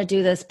 I want to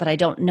do this, but I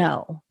don't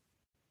know.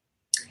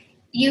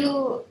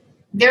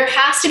 There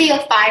has to be a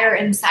fire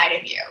inside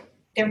of you.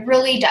 There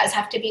really does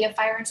have to be a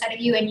fire inside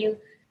of you, and you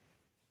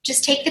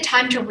just take the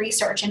time to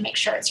research and make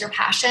sure it's your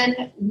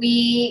passion.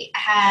 We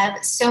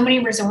have so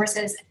many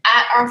resources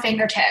at our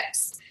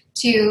fingertips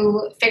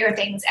to figure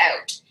things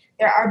out.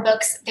 There are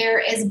books. There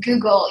is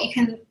Google. You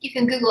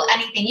can Google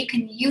anything. You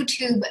can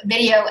YouTube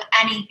video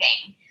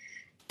anything.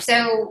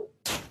 So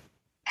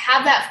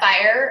have that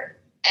fire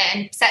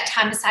and set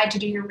time aside to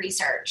do your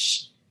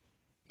research.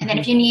 And then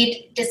if you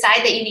decide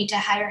that you need to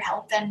hire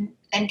help, then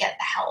get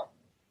the help.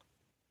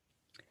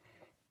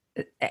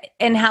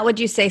 And how would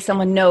you say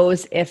someone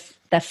knows if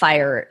the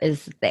fire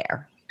is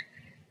there?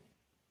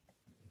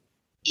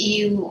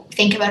 You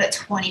think about it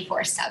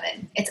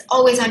 24/7. It's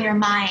always on your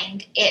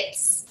mind.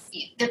 It's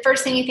the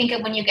first thing you think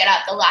of when you get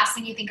up, the last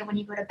thing you think of when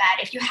you go to bed.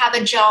 If you have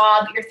a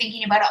job, you're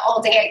thinking about it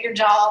all day at your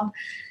job,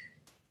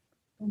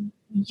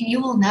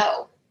 you will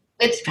know.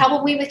 It's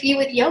probably with you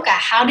with yoga.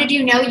 How did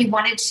you know you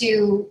wanted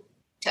to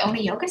own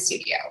a yoga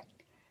studio?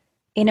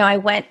 I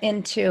went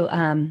into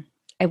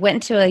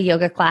a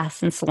yoga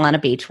class in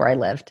Solana Beach where I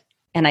lived,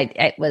 and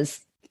it was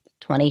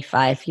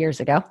 25 years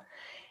ago.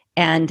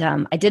 And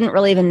I didn't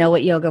really even know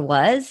what yoga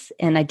was.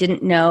 And I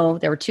didn't know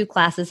there were two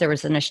classes. There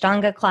was an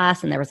Ashtanga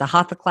class and there was a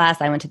Hatha class.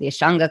 I went to the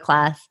Ashtanga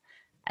class.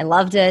 I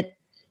loved it.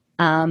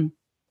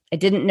 I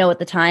didn't know at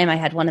the time I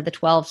had one of the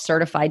 12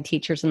 certified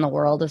teachers in the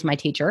world as my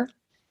teacher.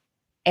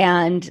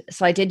 And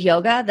so I did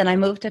yoga. Then I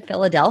moved to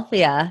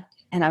Philadelphia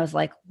and I was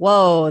like,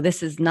 whoa,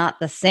 this is not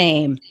the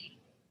same.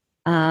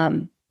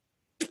 And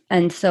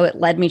so it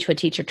led me to a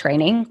teacher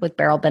training with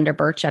Beryl Bender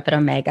Birch up at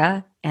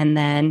Omega. And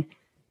then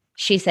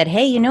she said,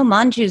 hey,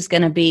 Manju's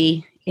going to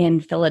be in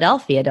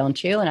Philadelphia,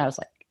 don't you? And I was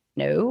like,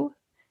 no.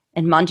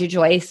 And Manju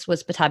Joyce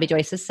was Pattabhi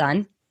Joyce's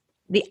son.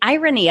 The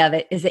irony of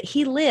it is that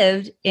he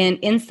lived in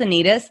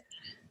Encinitas,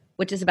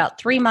 which is about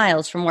 3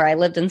 miles from where I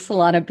lived in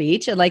Solana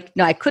Beach. And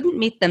I couldn't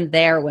meet them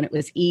there when it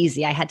was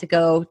easy. I had to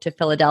go to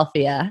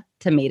Philadelphia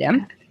to meet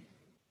him.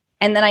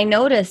 And then I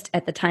noticed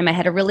at the time I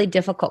had a really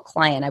difficult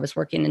client. I was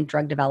working in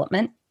drug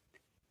development.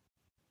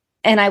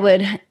 And I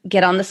would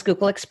get on the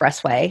Schuylkill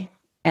Expressway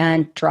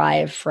and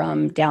drive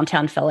from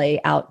downtown Philly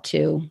out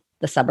to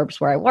the suburbs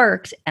where I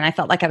worked. And I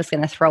felt like I was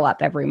going to throw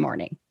up every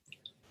morning.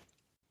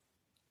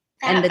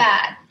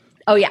 Bad.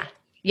 Oh, yeah.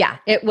 Yeah.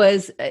 It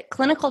was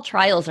clinical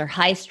trials are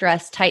high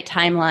stress, tight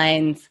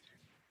timelines.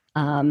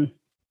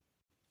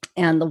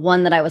 And the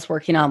one that I was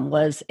working on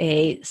was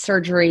a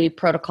surgery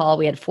protocol.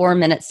 We had 4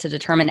 minutes to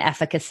determine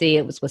efficacy.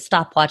 It was with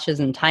stopwatches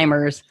and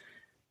timers.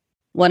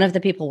 One of the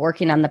people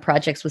working on the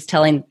projects was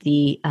telling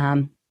the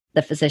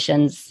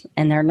physicians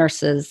and their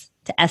nurses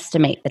to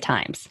estimate the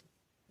times,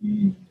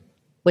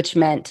 which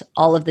meant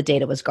all of the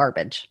data was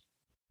garbage.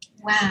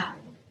 Wow.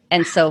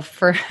 And so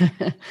for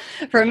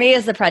me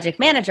as the project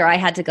manager, I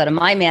had to go to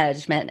my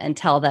management and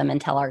tell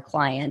our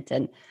client.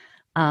 And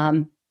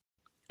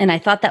I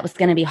thought that was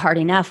going to be hard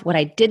enough. What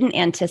I didn't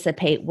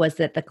anticipate was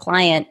that the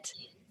client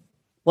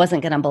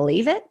wasn't going to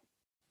believe it,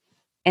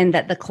 and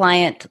that the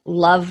client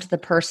loved the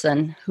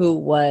person who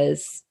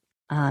was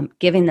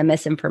giving the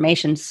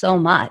misinformation so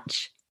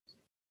much.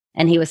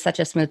 And he was such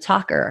a smooth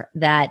talker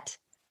that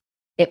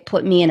it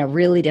put me in a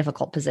really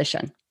difficult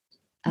position.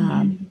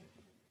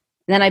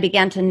 Then I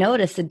began to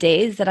notice the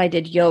days that I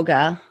did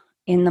yoga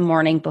in the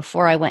morning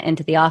before I went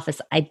into the office,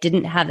 I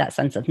didn't have that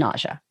sense of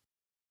nausea.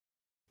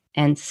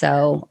 And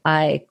so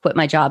I quit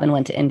my job and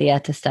went to India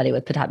to study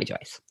with Pattabhi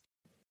Joyce.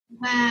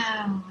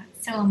 Wow.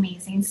 So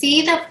amazing.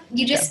 See, when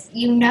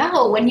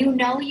you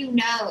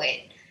know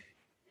it.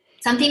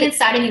 Something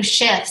inside of you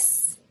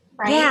shifts.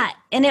 Right? Yeah.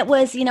 And it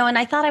was, and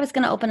I thought I was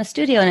going to open a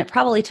studio, and it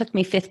probably took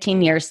me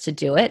 15 years to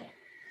do it.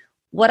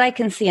 What I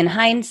can see in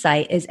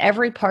hindsight is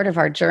every part of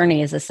our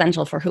journey is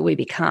essential for who we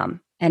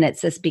become. And it's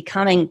this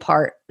becoming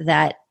part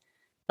that,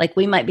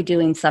 we might be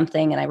doing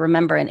something. And I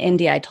remember in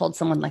India, I told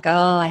someone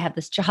oh, I have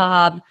this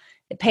job.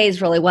 It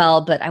pays really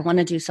well, but I want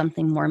to do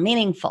something more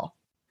meaningful.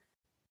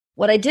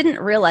 What I didn't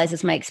realize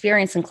is my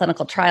experience in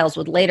clinical trials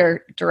would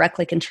later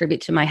directly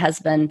contribute to my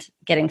husband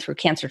getting through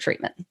cancer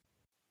treatment.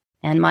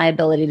 And my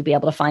ability to be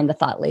able to find the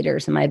thought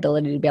leaders, and my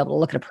ability to be able to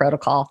look at a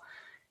protocol,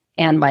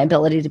 and my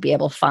ability to be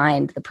able to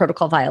find the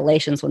protocol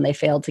violations when they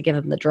failed to give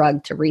him the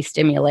drug to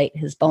re-stimulate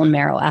his bone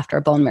marrow after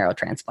a bone marrow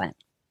transplant.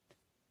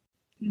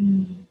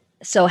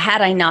 So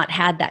had I not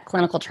had that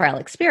clinical trial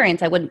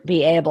experience, I wouldn't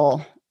be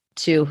able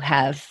to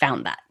have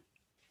found that.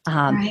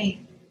 Right.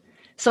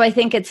 So I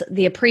think it's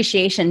the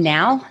appreciation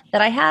now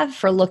that I have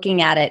for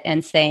looking at it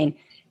and saying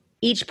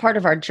each part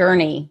of our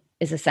journey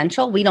is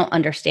essential. We don't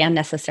understand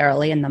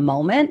necessarily in the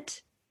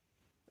moment,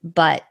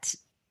 but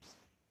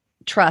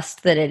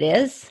trust that it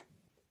is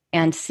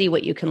and see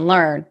what you can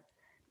learn.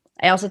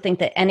 I also think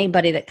that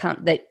anybody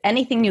that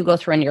anything you go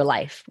through in your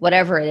life,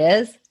 whatever it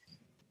is,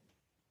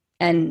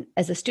 and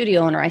as a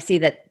studio owner, I see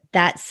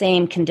that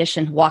same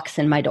condition walks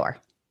in my door.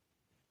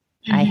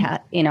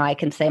 I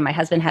can say my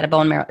husband had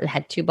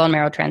 2 bone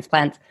marrow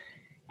transplants,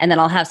 and then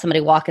I'll have somebody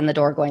walk in the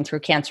door going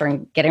through cancer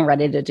and getting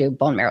ready to do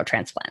bone marrow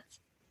transplants.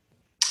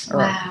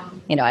 Wow.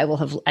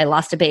 Or, I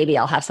lost a baby.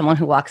 I'll have someone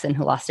who walks in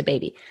who lost a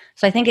baby.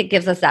 So I think it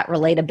gives us that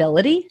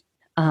relatability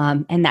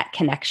and that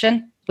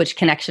connection, which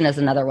connection is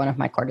another one of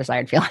my core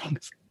desired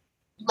feelings.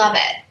 Love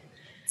it.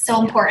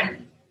 So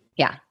important.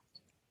 Yeah.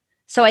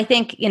 So I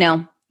think,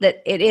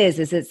 that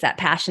it's that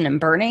passion and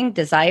burning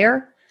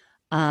desire.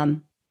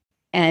 And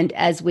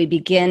as we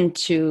begin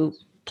to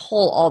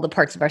pull all the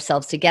parts of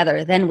ourselves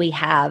together, then we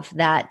have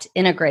that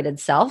integrated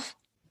self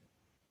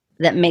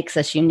that makes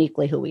us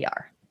uniquely who we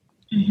are.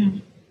 Mm-hmm.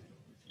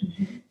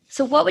 Mm-hmm.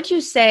 So what would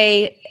you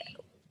say,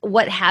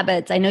 what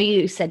habits, I know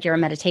you said you're a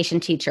meditation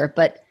teacher,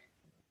 but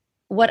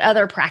what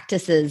other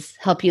practices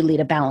help you lead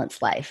a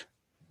balanced life?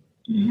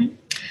 Mm-hmm.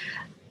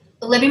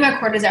 Living my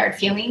core desired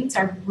feelings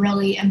are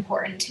really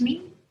important to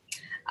me.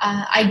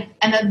 I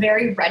am a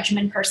very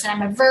regimented person.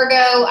 I'm a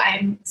Virgo.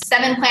 I'm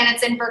 7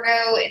 planets in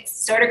Virgo.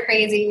 It's sort of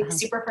crazy,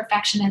 super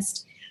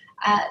perfectionist.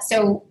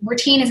 So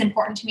routine is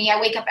important to me. I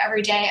wake up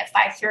every day at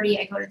 5:30.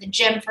 I go to the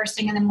gym first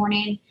thing in the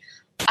morning.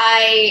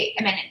 I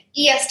am in an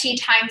EST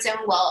time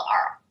zone. Well,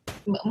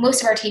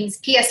 most of our team's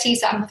PST,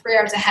 so I'm 3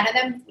 hours ahead of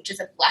them, which is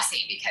a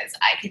blessing because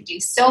I could do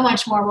so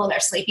much more while they're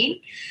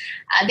sleeping.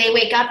 They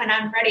wake up and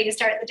I'm ready to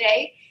start the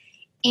day.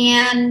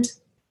 And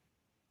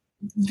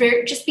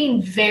just being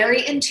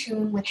very in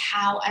tune with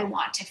how I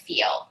want to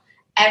feel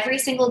every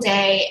single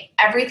day,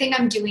 everything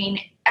I'm doing,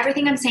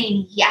 everything I'm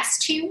saying yes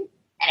to,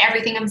 and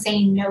everything I'm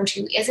saying no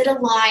to. Is it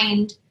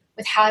aligned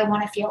with how I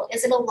want to feel?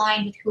 Is it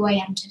aligned with who I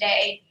am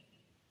today?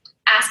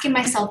 Asking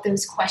myself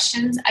those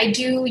questions. I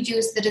do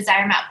use the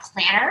Desire Map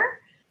Planner.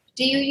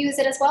 Do you use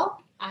it as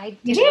well? I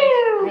do.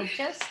 I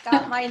just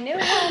got my new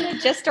one.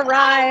 It just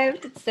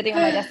arrived. It's sitting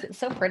on my desk. It's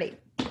so pretty.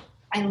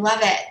 I love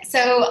it.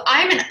 So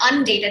I'm an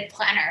undated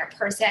planner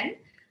person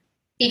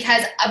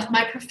because of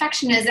my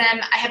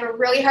perfectionism. I have a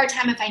really hard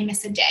time if I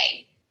miss a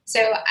day.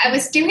 So I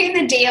was doing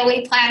the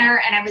daily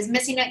planner and I was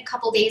missing a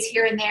couple days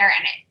here and there,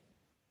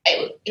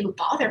 and it would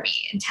bother me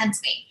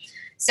intensely.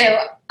 So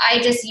I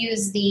just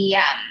use the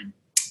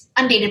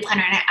undated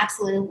planner and I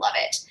absolutely love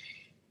it.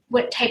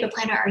 What type of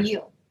planner are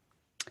you?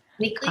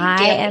 Weekly? I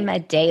daily? am a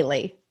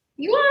daily.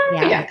 You are?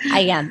 Yeah,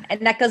 I am.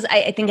 And that goes,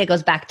 I think it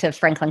goes back to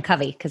Franklin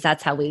Covey because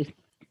that's how we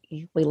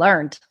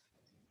learned.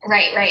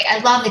 Right. I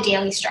love the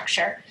daily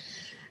structure.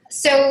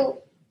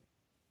 So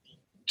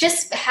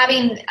just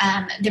having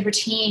the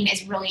routine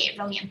is really,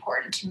 really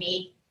important to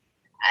me.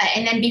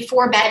 And then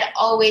before bed,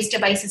 always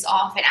devices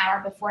off an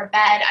hour before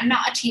bed. I'm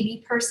not a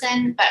TV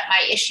person, but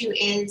my issue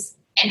is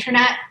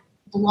internet,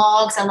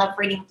 blogs. I love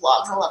reading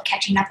blogs. I love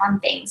catching up on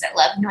things. I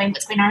love knowing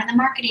what's going on in the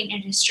marketing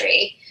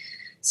industry.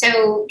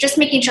 So just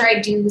making sure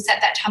I do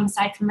set that time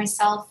aside for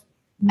myself,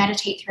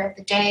 meditate throughout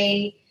the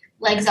day,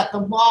 legs up the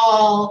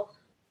wall,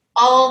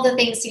 all the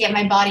things to get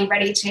my body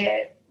ready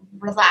to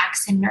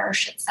relax and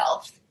nourish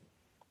itself.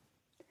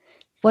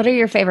 What are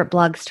your favorite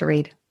blogs to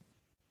read?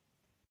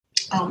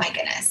 Oh my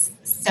goodness,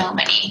 so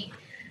many.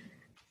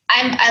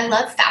 I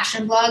love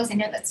fashion blogs. I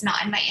know that's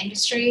not in my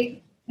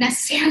industry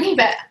necessarily,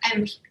 but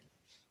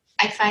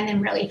I find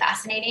them really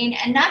fascinating.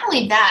 And not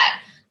only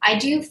that, I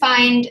do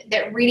find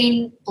that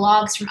reading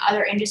blogs from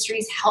other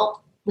industries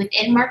help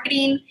within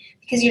marketing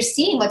because you're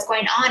seeing what's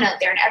going on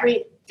out there, and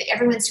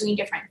everyone's doing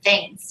different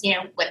things. You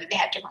know, whether they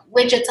have different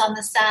widgets on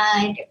the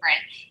side, different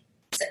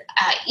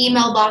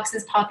email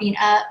boxes popping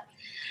up.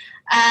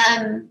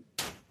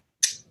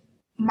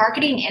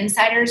 Marketing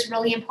Insider is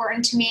really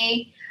important to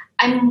me.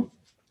 I'm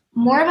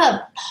more of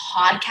a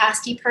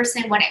podcasty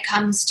person when it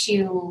comes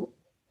to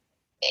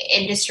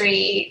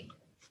industry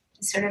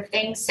sort of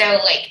things. So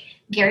like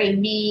Gary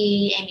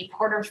Vee, Amy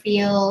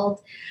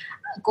Porterfield,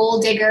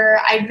 Gold Digger.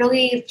 I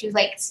really do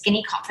like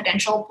Skinny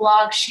Confidential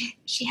blog.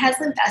 She has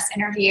the best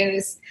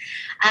interviews.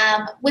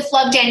 With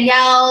Love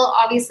Danielle,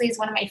 obviously, is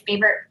one of my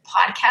favorite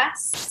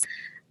podcasts.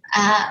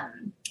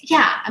 I'm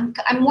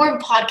more of a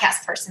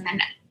podcast person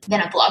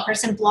than a blog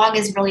person. Blog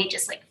is really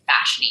just like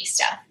fashiony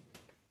stuff.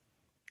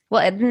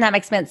 Well, and that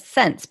makes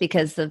sense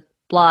because the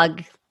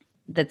blog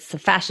that's a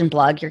fashion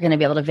blog, you're going to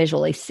be able to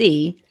visually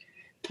see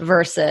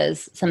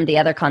versus some of the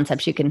other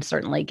concepts you can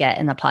certainly get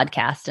in the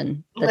podcast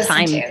and the Listen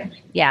time. to.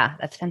 Yeah,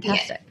 that's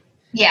fantastic.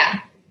 Yeah.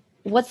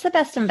 What's the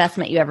best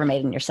investment you ever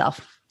made in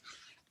yourself?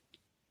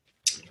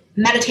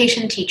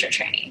 Meditation teacher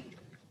training.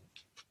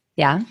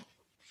 Yeah?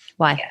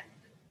 Why? Yeah.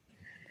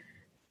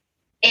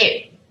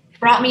 It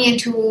brought me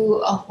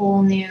into a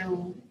whole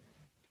new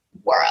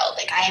world.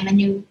 Like I am a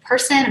new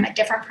person. I'm a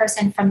different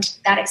person from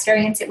that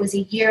experience. It was a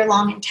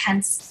year-long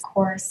intense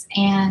course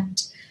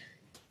and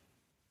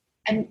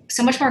I'm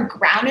so much more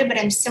grounded, but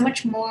I'm so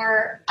much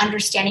more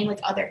understanding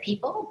with other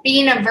people.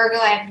 Being a Virgo,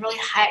 I have really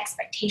high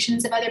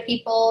expectations of other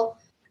people.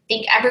 I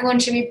think everyone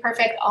should be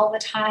perfect all the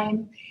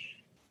time.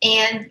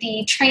 And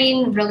the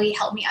training really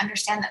helped me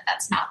understand that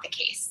that's not the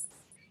case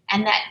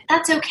and that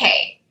that's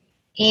okay.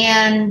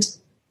 And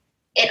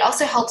it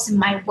also helps in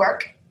my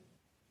work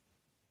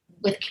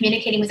with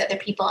communicating with other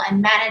people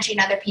and managing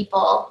other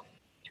people,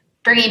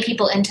 bringing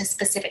people into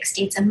specific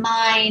states of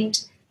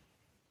mind.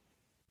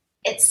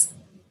 It's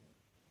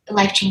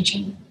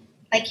life-changing,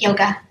 like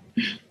yoga.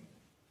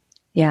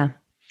 Yeah.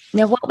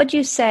 Now, what would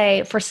you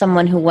say for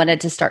someone who wanted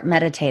to start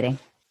meditating?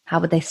 How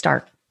would they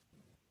start?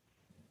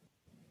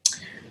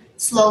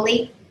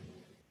 Slowly,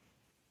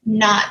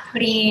 not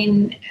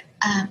putting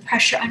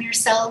pressure on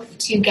yourself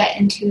to get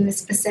into a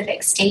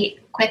specific state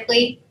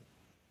quickly.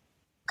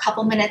 A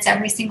couple minutes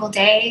every single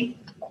day,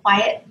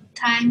 quiet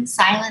time,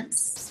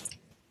 silence.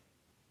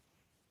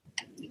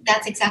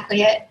 That's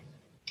exactly it.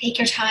 Take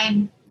your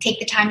time. Take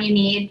the time you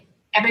need.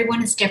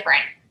 Everyone is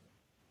different.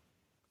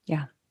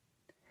 Yeah.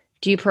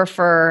 Do you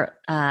prefer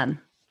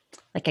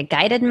like a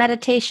guided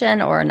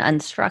meditation or an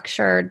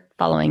unstructured,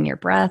 following your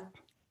breath?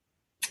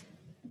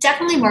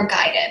 Definitely more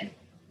guided.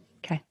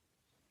 Okay.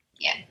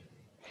 Yeah.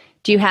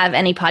 Do you have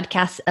any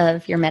podcasts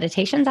of your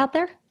meditations out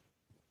there?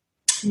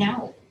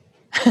 No.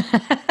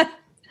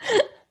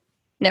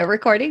 No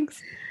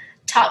recordings?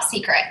 Top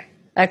secret.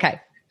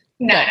 Okay.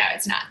 No,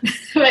 it's not.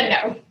 But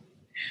no.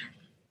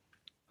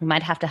 We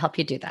might have to help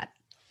you do that.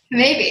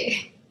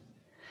 Maybe.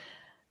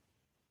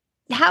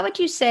 How would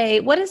you say,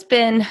 what has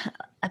been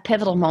a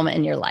pivotal moment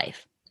in your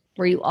life?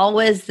 Were you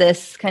always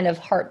this kind of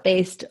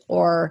heart-based,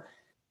 or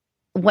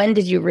when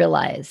did you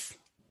realize?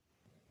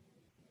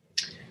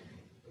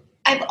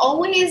 I've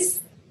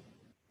always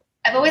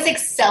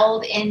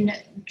excelled in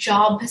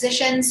job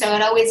positions. So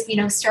I'd always,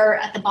 start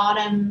at the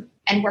bottom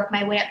and work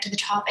my way up to the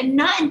top, and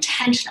not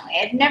intentionally.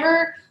 I've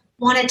never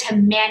wanted to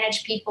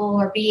manage people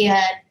or be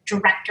a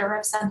director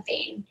of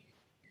something.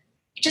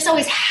 It just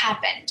always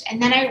happened.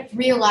 And then I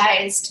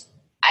realized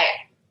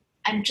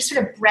I'm just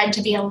sort of bred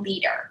to be a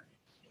leader.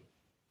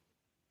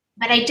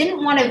 But I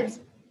didn't want to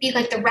be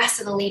like the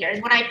rest of the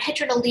leaders. When I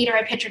pictured a leader,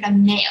 I pictured a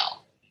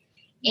male.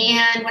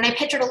 And when I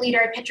pictured a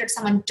leader, I pictured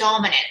someone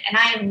dominant. And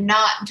I am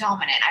not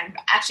dominant. I'm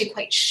actually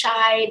quite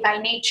shy by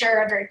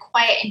nature, a very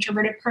quiet,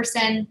 introverted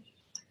person.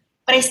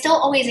 But I still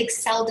always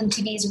excelled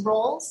into these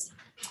roles.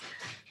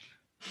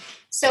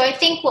 So I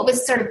think what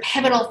was sort of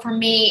pivotal for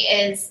me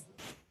is,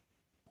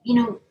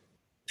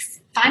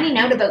 finding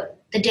out about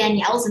the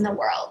Danielles in the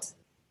world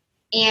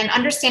and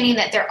understanding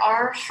that there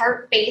are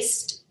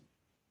heart-based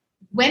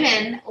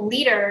women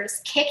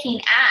leaders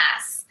kicking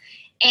ass.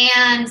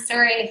 And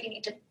sorry if you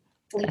need to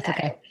bleep That's that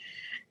okay.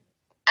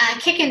 out.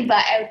 Kicking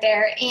butt out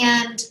there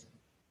and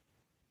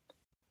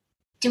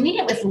doing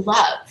it with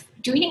love,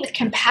 doing it with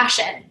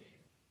compassion,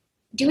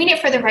 doing it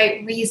for the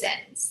right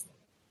reasons.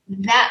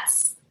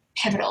 That's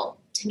pivotal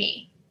to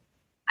me.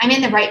 I'm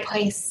in the right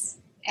place,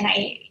 and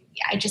I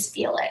just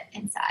feel it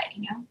inside,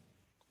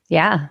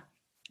 Yeah.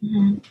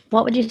 Mm-hmm.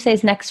 What would you say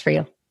is next for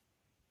you?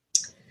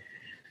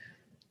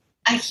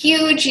 A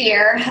huge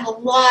year. I have a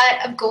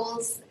lot of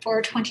goals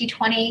for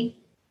 2020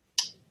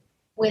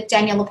 with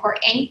Danielle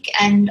Laporte Inc.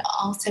 and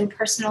also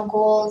personal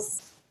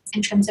goals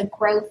in terms of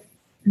growth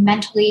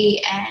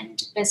mentally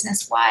and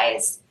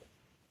business-wise.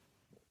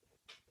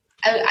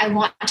 I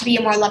want to be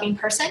a more loving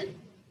person,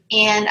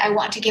 and I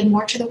want to give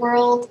more to the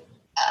world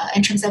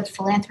in terms of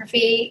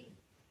philanthropy.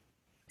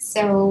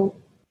 So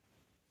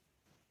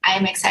I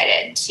am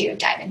excited to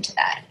dive into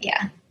that.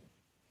 Yeah.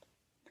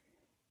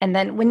 And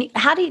then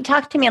how do you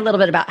talk to me a little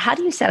bit about how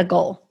do you set a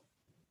goal?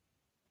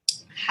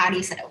 How do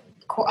you set it?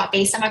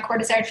 Based on my core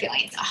desired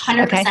feelings,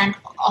 100%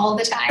 all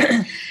the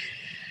time.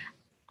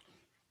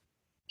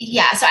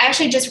 Yeah. So I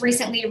actually just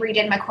recently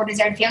redid my core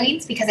desired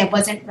feelings because I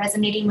wasn't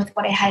resonating with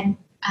what I had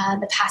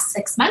the past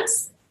 6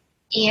 months.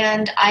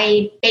 And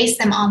I based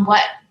them on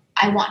what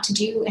I want to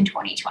do in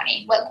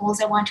 2020, what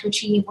goals I want to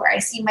achieve, where I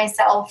see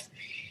myself.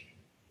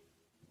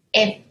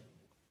 If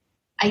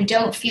I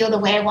don't feel the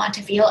way I want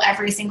to feel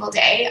every single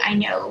day, I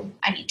know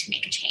I need to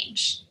make a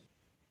change.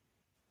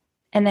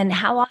 And then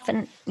how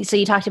often, so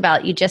you talked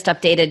about you just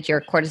updated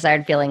your core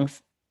desired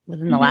feelings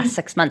within the last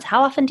 6 months.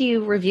 How often do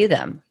you review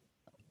them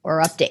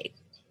or update?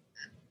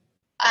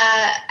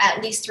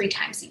 At least 3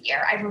 times a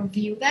year. I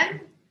review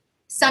them.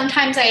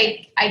 Sometimes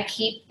I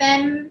keep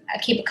them, I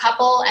keep a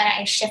couple, and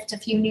I shift a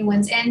few new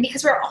ones in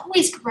because we're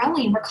always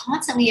growing. We're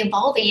constantly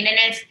evolving. And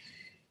if,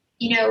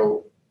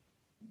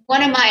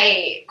 one of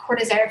my core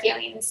desire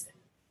feelings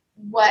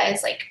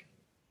was like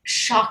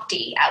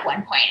Shakti at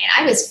one point, and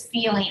I was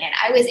feeling it.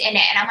 I was in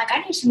it, and I'm like,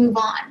 I need to move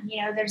on.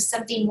 There's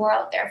something more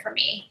out there for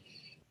me,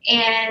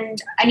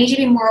 and I need to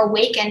be more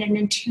awakened and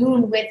in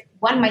tune with,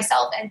 one,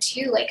 myself, and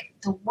two, like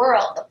the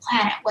world, the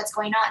planet, what's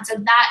going on. So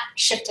that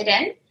shifted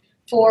in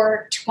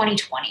for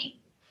 2020,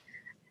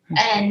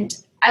 and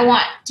I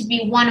want to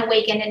be, one,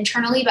 awakened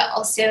internally, but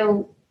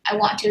also I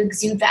want to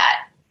exude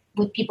that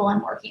with people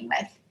I'm working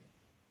with.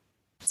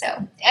 So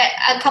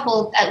a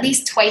couple, at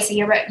least twice a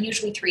year, but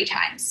usually 3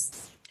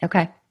 times.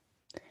 Okay.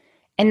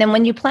 And then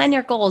when you plan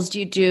your goals, do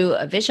you do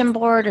a vision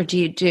board or do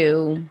you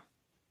do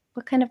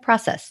what kind of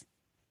process?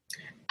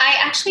 I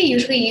actually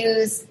usually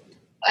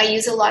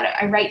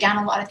I write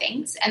down a lot of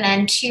things. And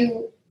then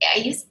 2, I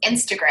use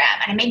Instagram,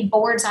 and I make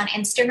boards on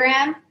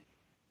Instagram,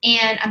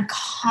 and I'm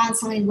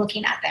constantly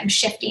looking at them,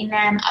 shifting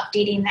them,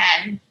 updating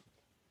them.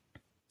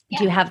 Yeah.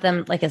 Do you have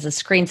them like as a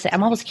screensaver?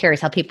 I'm always curious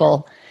how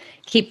people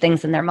keep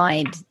things in their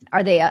mind.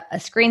 Are they a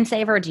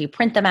screensaver? Do you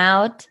print them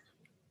out?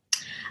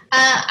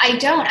 I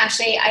don't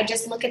actually. I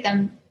just look at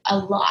them a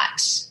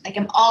lot. Like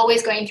I'm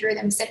always going through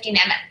them, sifting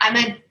them. I'm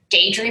a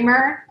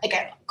daydreamer. Like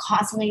I'm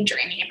constantly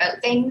dreaming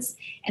about things.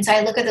 And so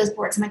I look at those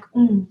boards. I'm like,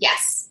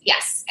 yes.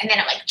 And then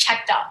I'm like,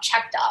 checked off,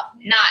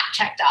 not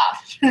checked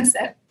off.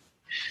 So.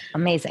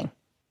 Amazing.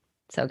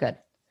 So good.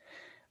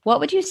 What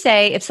would you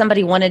say if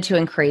somebody wanted to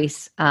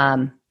increase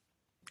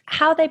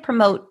how they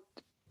promote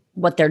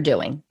what they're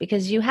doing?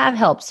 Because you have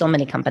helped so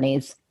many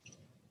companies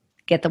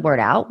get the word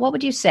out. What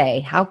would you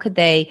say? How could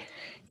they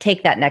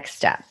take that next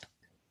step?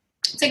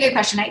 It's a good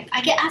question.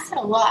 I get asked that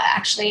a lot,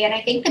 actually. And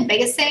I think the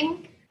biggest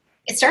thing,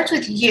 it starts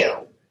with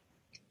you.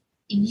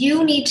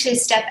 You need to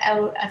step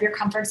out of your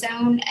comfort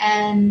zone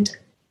and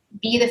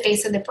be the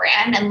face of the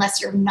brand,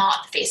 unless you're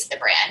not the face of the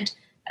brand.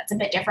 That's a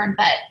bit different,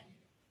 but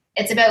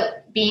it's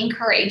about being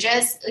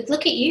courageous. Like,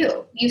 look at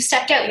you. You've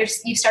stepped out.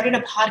 You've started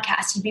a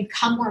podcast. You've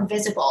become more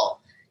visible.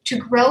 To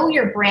grow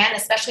your brand,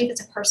 especially if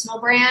it's a personal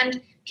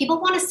brand,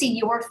 people want to see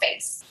your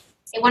face.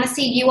 They want to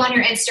see you on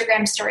your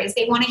Instagram stories.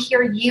 They want to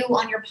hear you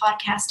on your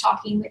podcast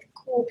talking with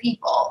cool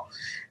people.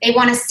 They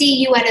want to see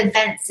you at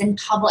events in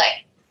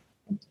public.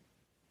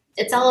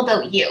 It's all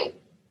about you.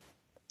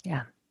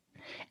 Yeah.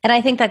 And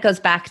I think that goes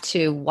back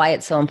to why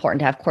it's so important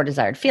to have core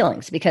desired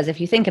feelings, because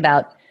if you think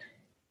about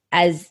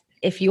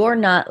if you're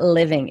not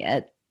living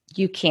it,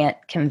 you can't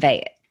convey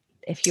it.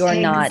 If you're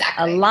not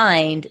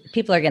aligned,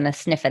 people are going to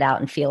sniff it out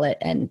and feel it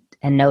and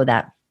know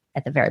that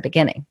at the very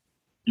beginning.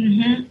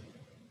 Mm-hmm.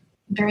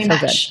 Very so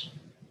much.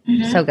 Good.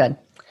 Mm-hmm. So good.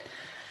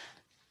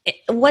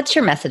 What's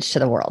your message to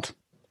the world?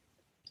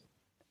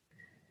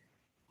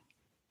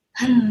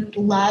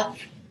 Love.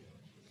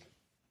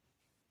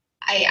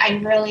 I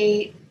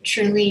really,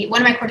 truly,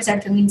 one of my core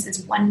desired feelings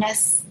is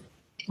oneness,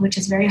 which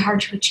is very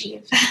hard to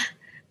achieve.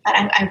 But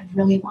I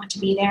really want to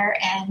be there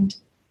and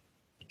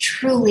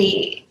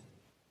truly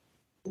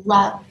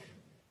love.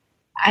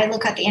 I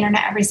look at the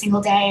internet every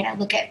single day and I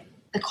look at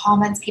the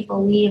comments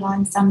people leave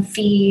on some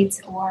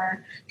feeds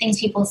or things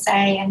people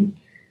say, and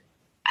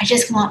I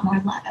just want more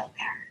love out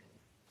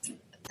there.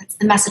 That's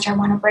the message I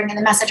want to bring and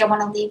the message I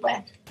want to leave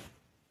with.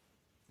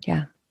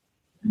 Yeah.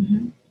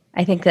 Mm-hmm.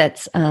 I think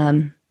that's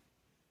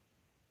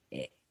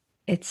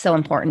it's so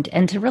important.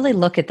 And to really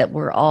look at that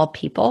we're all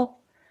people.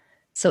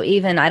 So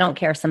even I don't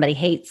care if somebody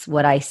hates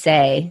what I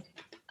say,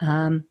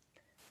 but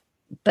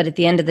at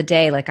the end of the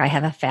day, like I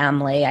have a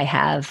family, I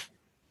have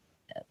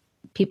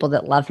people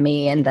that love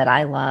me and that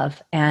I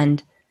love.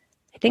 And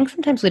I think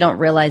sometimes we don't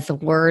realize the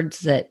words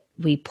that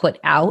we put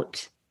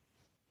out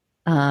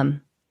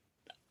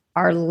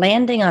are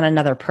landing on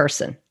another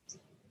person.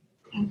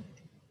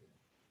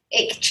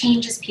 It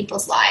changes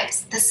people's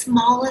lives. The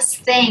smallest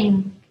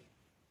thing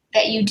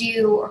that you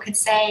do or could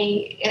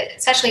say,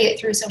 especially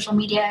through social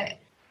media,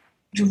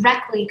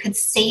 directly could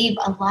save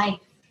a life,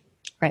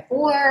 right,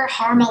 or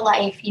harm a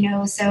life,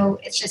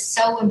 so it's just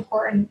so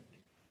important.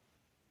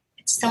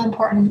 It's so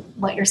important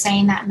what you're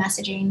saying, that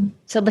messaging.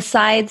 So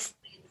besides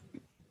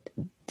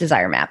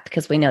Desire Map,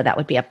 because we know that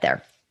would be up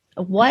there,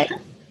 what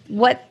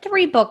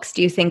 3 books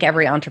do you think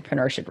every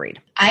entrepreneur should read?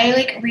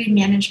 I read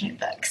management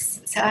books,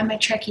 so I'm a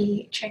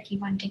tricky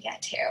one to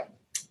get to.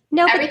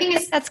 No,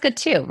 that's good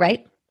too,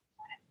 right?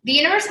 The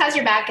Universe Has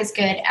Your Back is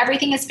good.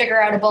 Everything is Figure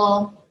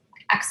Outable.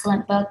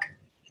 Excellent book.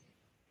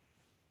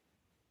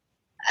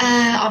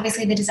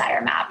 Obviously, The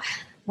Desire Map,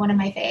 one of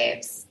my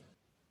faves.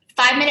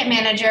 5-Minute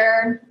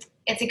Manager,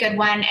 it's a good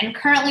one. And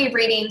currently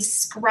reading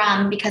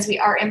Scrum because we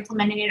are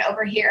implementing it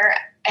over here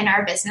in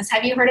our business.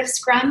 Have you heard of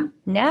Scrum?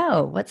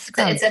 No. What's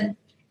Scrum? It's a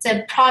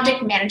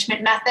project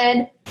management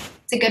method.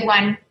 It's a good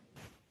one.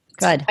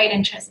 Good. It's quite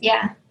interesting.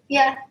 Yeah.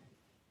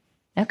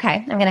 Okay,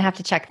 I'm going to have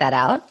to check that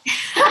out.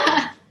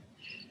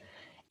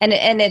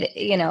 And it,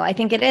 I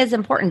think it is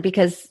important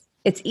because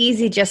it's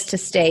easy just to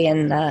stay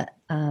in the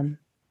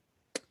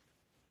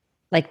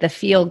the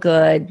feel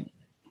good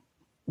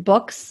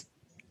books.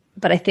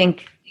 But I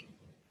think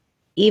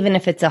even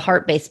if it's a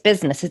heart-based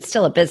business, it's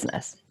still a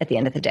business at the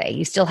end of the day.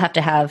 You still have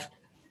to have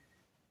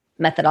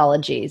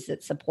methodologies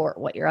that support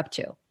what you're up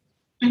to.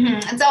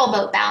 Mm-hmm. It's all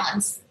about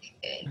balance.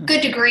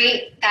 Good to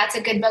Great. That's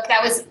a good book.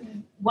 That was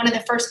one of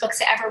the first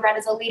books I ever read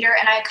as a leader.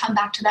 And I come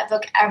back to that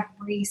book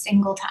every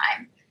single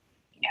time,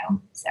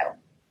 so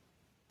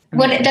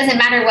it doesn't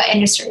matter what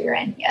industry you're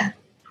in. Yeah.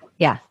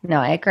 Yeah, no,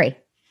 I agree.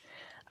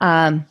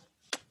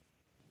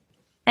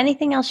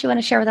 Anything else you want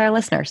to share with our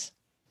listeners?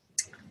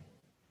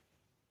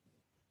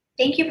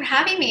 Thank you for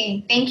having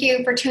me. Thank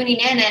you for tuning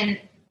in,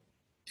 and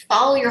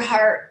follow your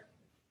heart.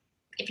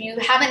 If you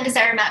haven't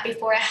Desire Map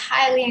before, I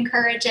highly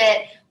encourage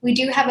it. We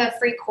do have a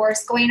free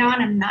course going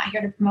on. I'm not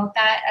here to promote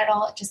that at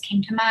all. It just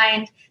came to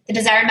mind.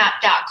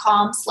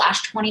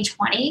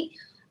 thedesiremap.com/2020.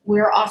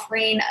 We're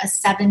offering a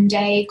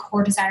 7-day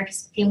core desire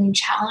feeling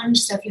challenge.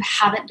 So if you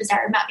haven't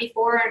Desire Map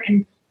before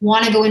and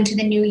want to go into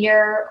the new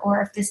year,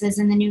 or if this is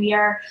in the new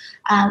year,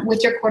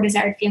 with your core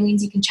desired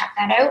feelings, you can check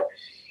that out.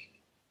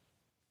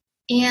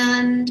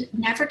 And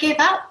never give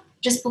up.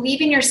 Just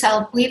believe in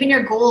yourself. Believe in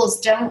your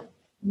goals. Don't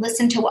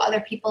listen to what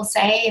other people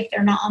say if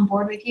they're not on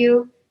board with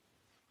you.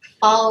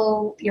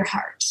 Follow your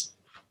heart.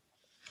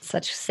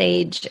 Such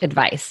sage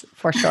advice,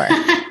 for sure.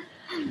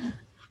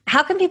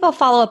 How can people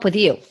follow up with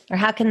you, or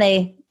how can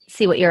they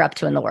see what you're up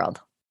to in the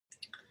world?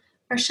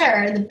 For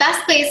sure. The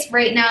best place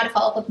right now to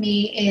follow up with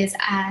me is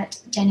at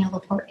Danielle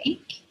Laporte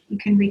Inc. You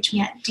can reach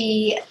me at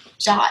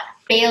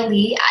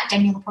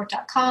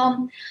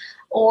d.bailey@daniellelaporte.com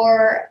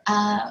or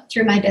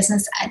through my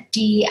business at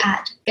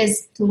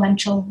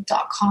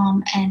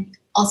d@bizfluential.com, and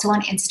also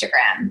on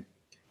Instagram.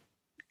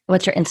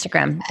 What's your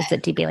Instagram? Is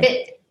it D.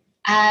 Bailey?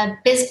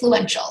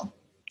 Bizfluential.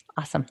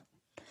 Awesome.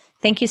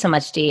 Thank you so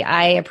much, Dee.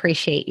 I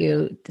appreciate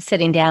you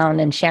sitting down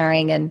and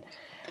sharing and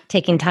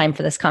taking time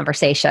for this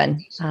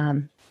conversation.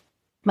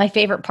 My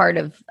favorite part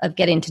of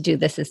getting to do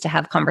this is to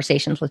have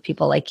conversations with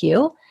people like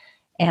you.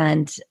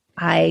 And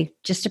I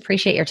just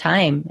appreciate your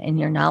time and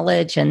your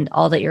knowledge and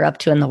all that you're up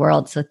to in the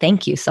world. So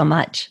thank you so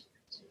much.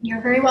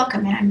 You're very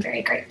welcome, and I'm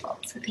very grateful.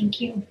 So thank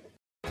you.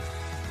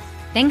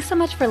 Thanks so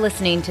much for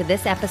listening to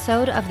this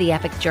episode of The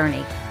Epic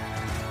Journey.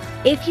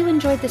 If you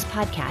enjoyed this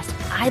podcast,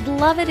 I'd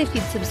love it if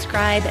you'd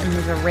subscribe and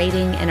leave a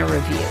rating and a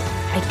review.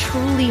 I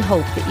truly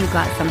hope that you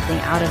got something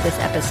out of this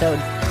episode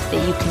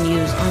that you can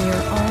use on your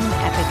own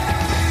epic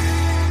journey.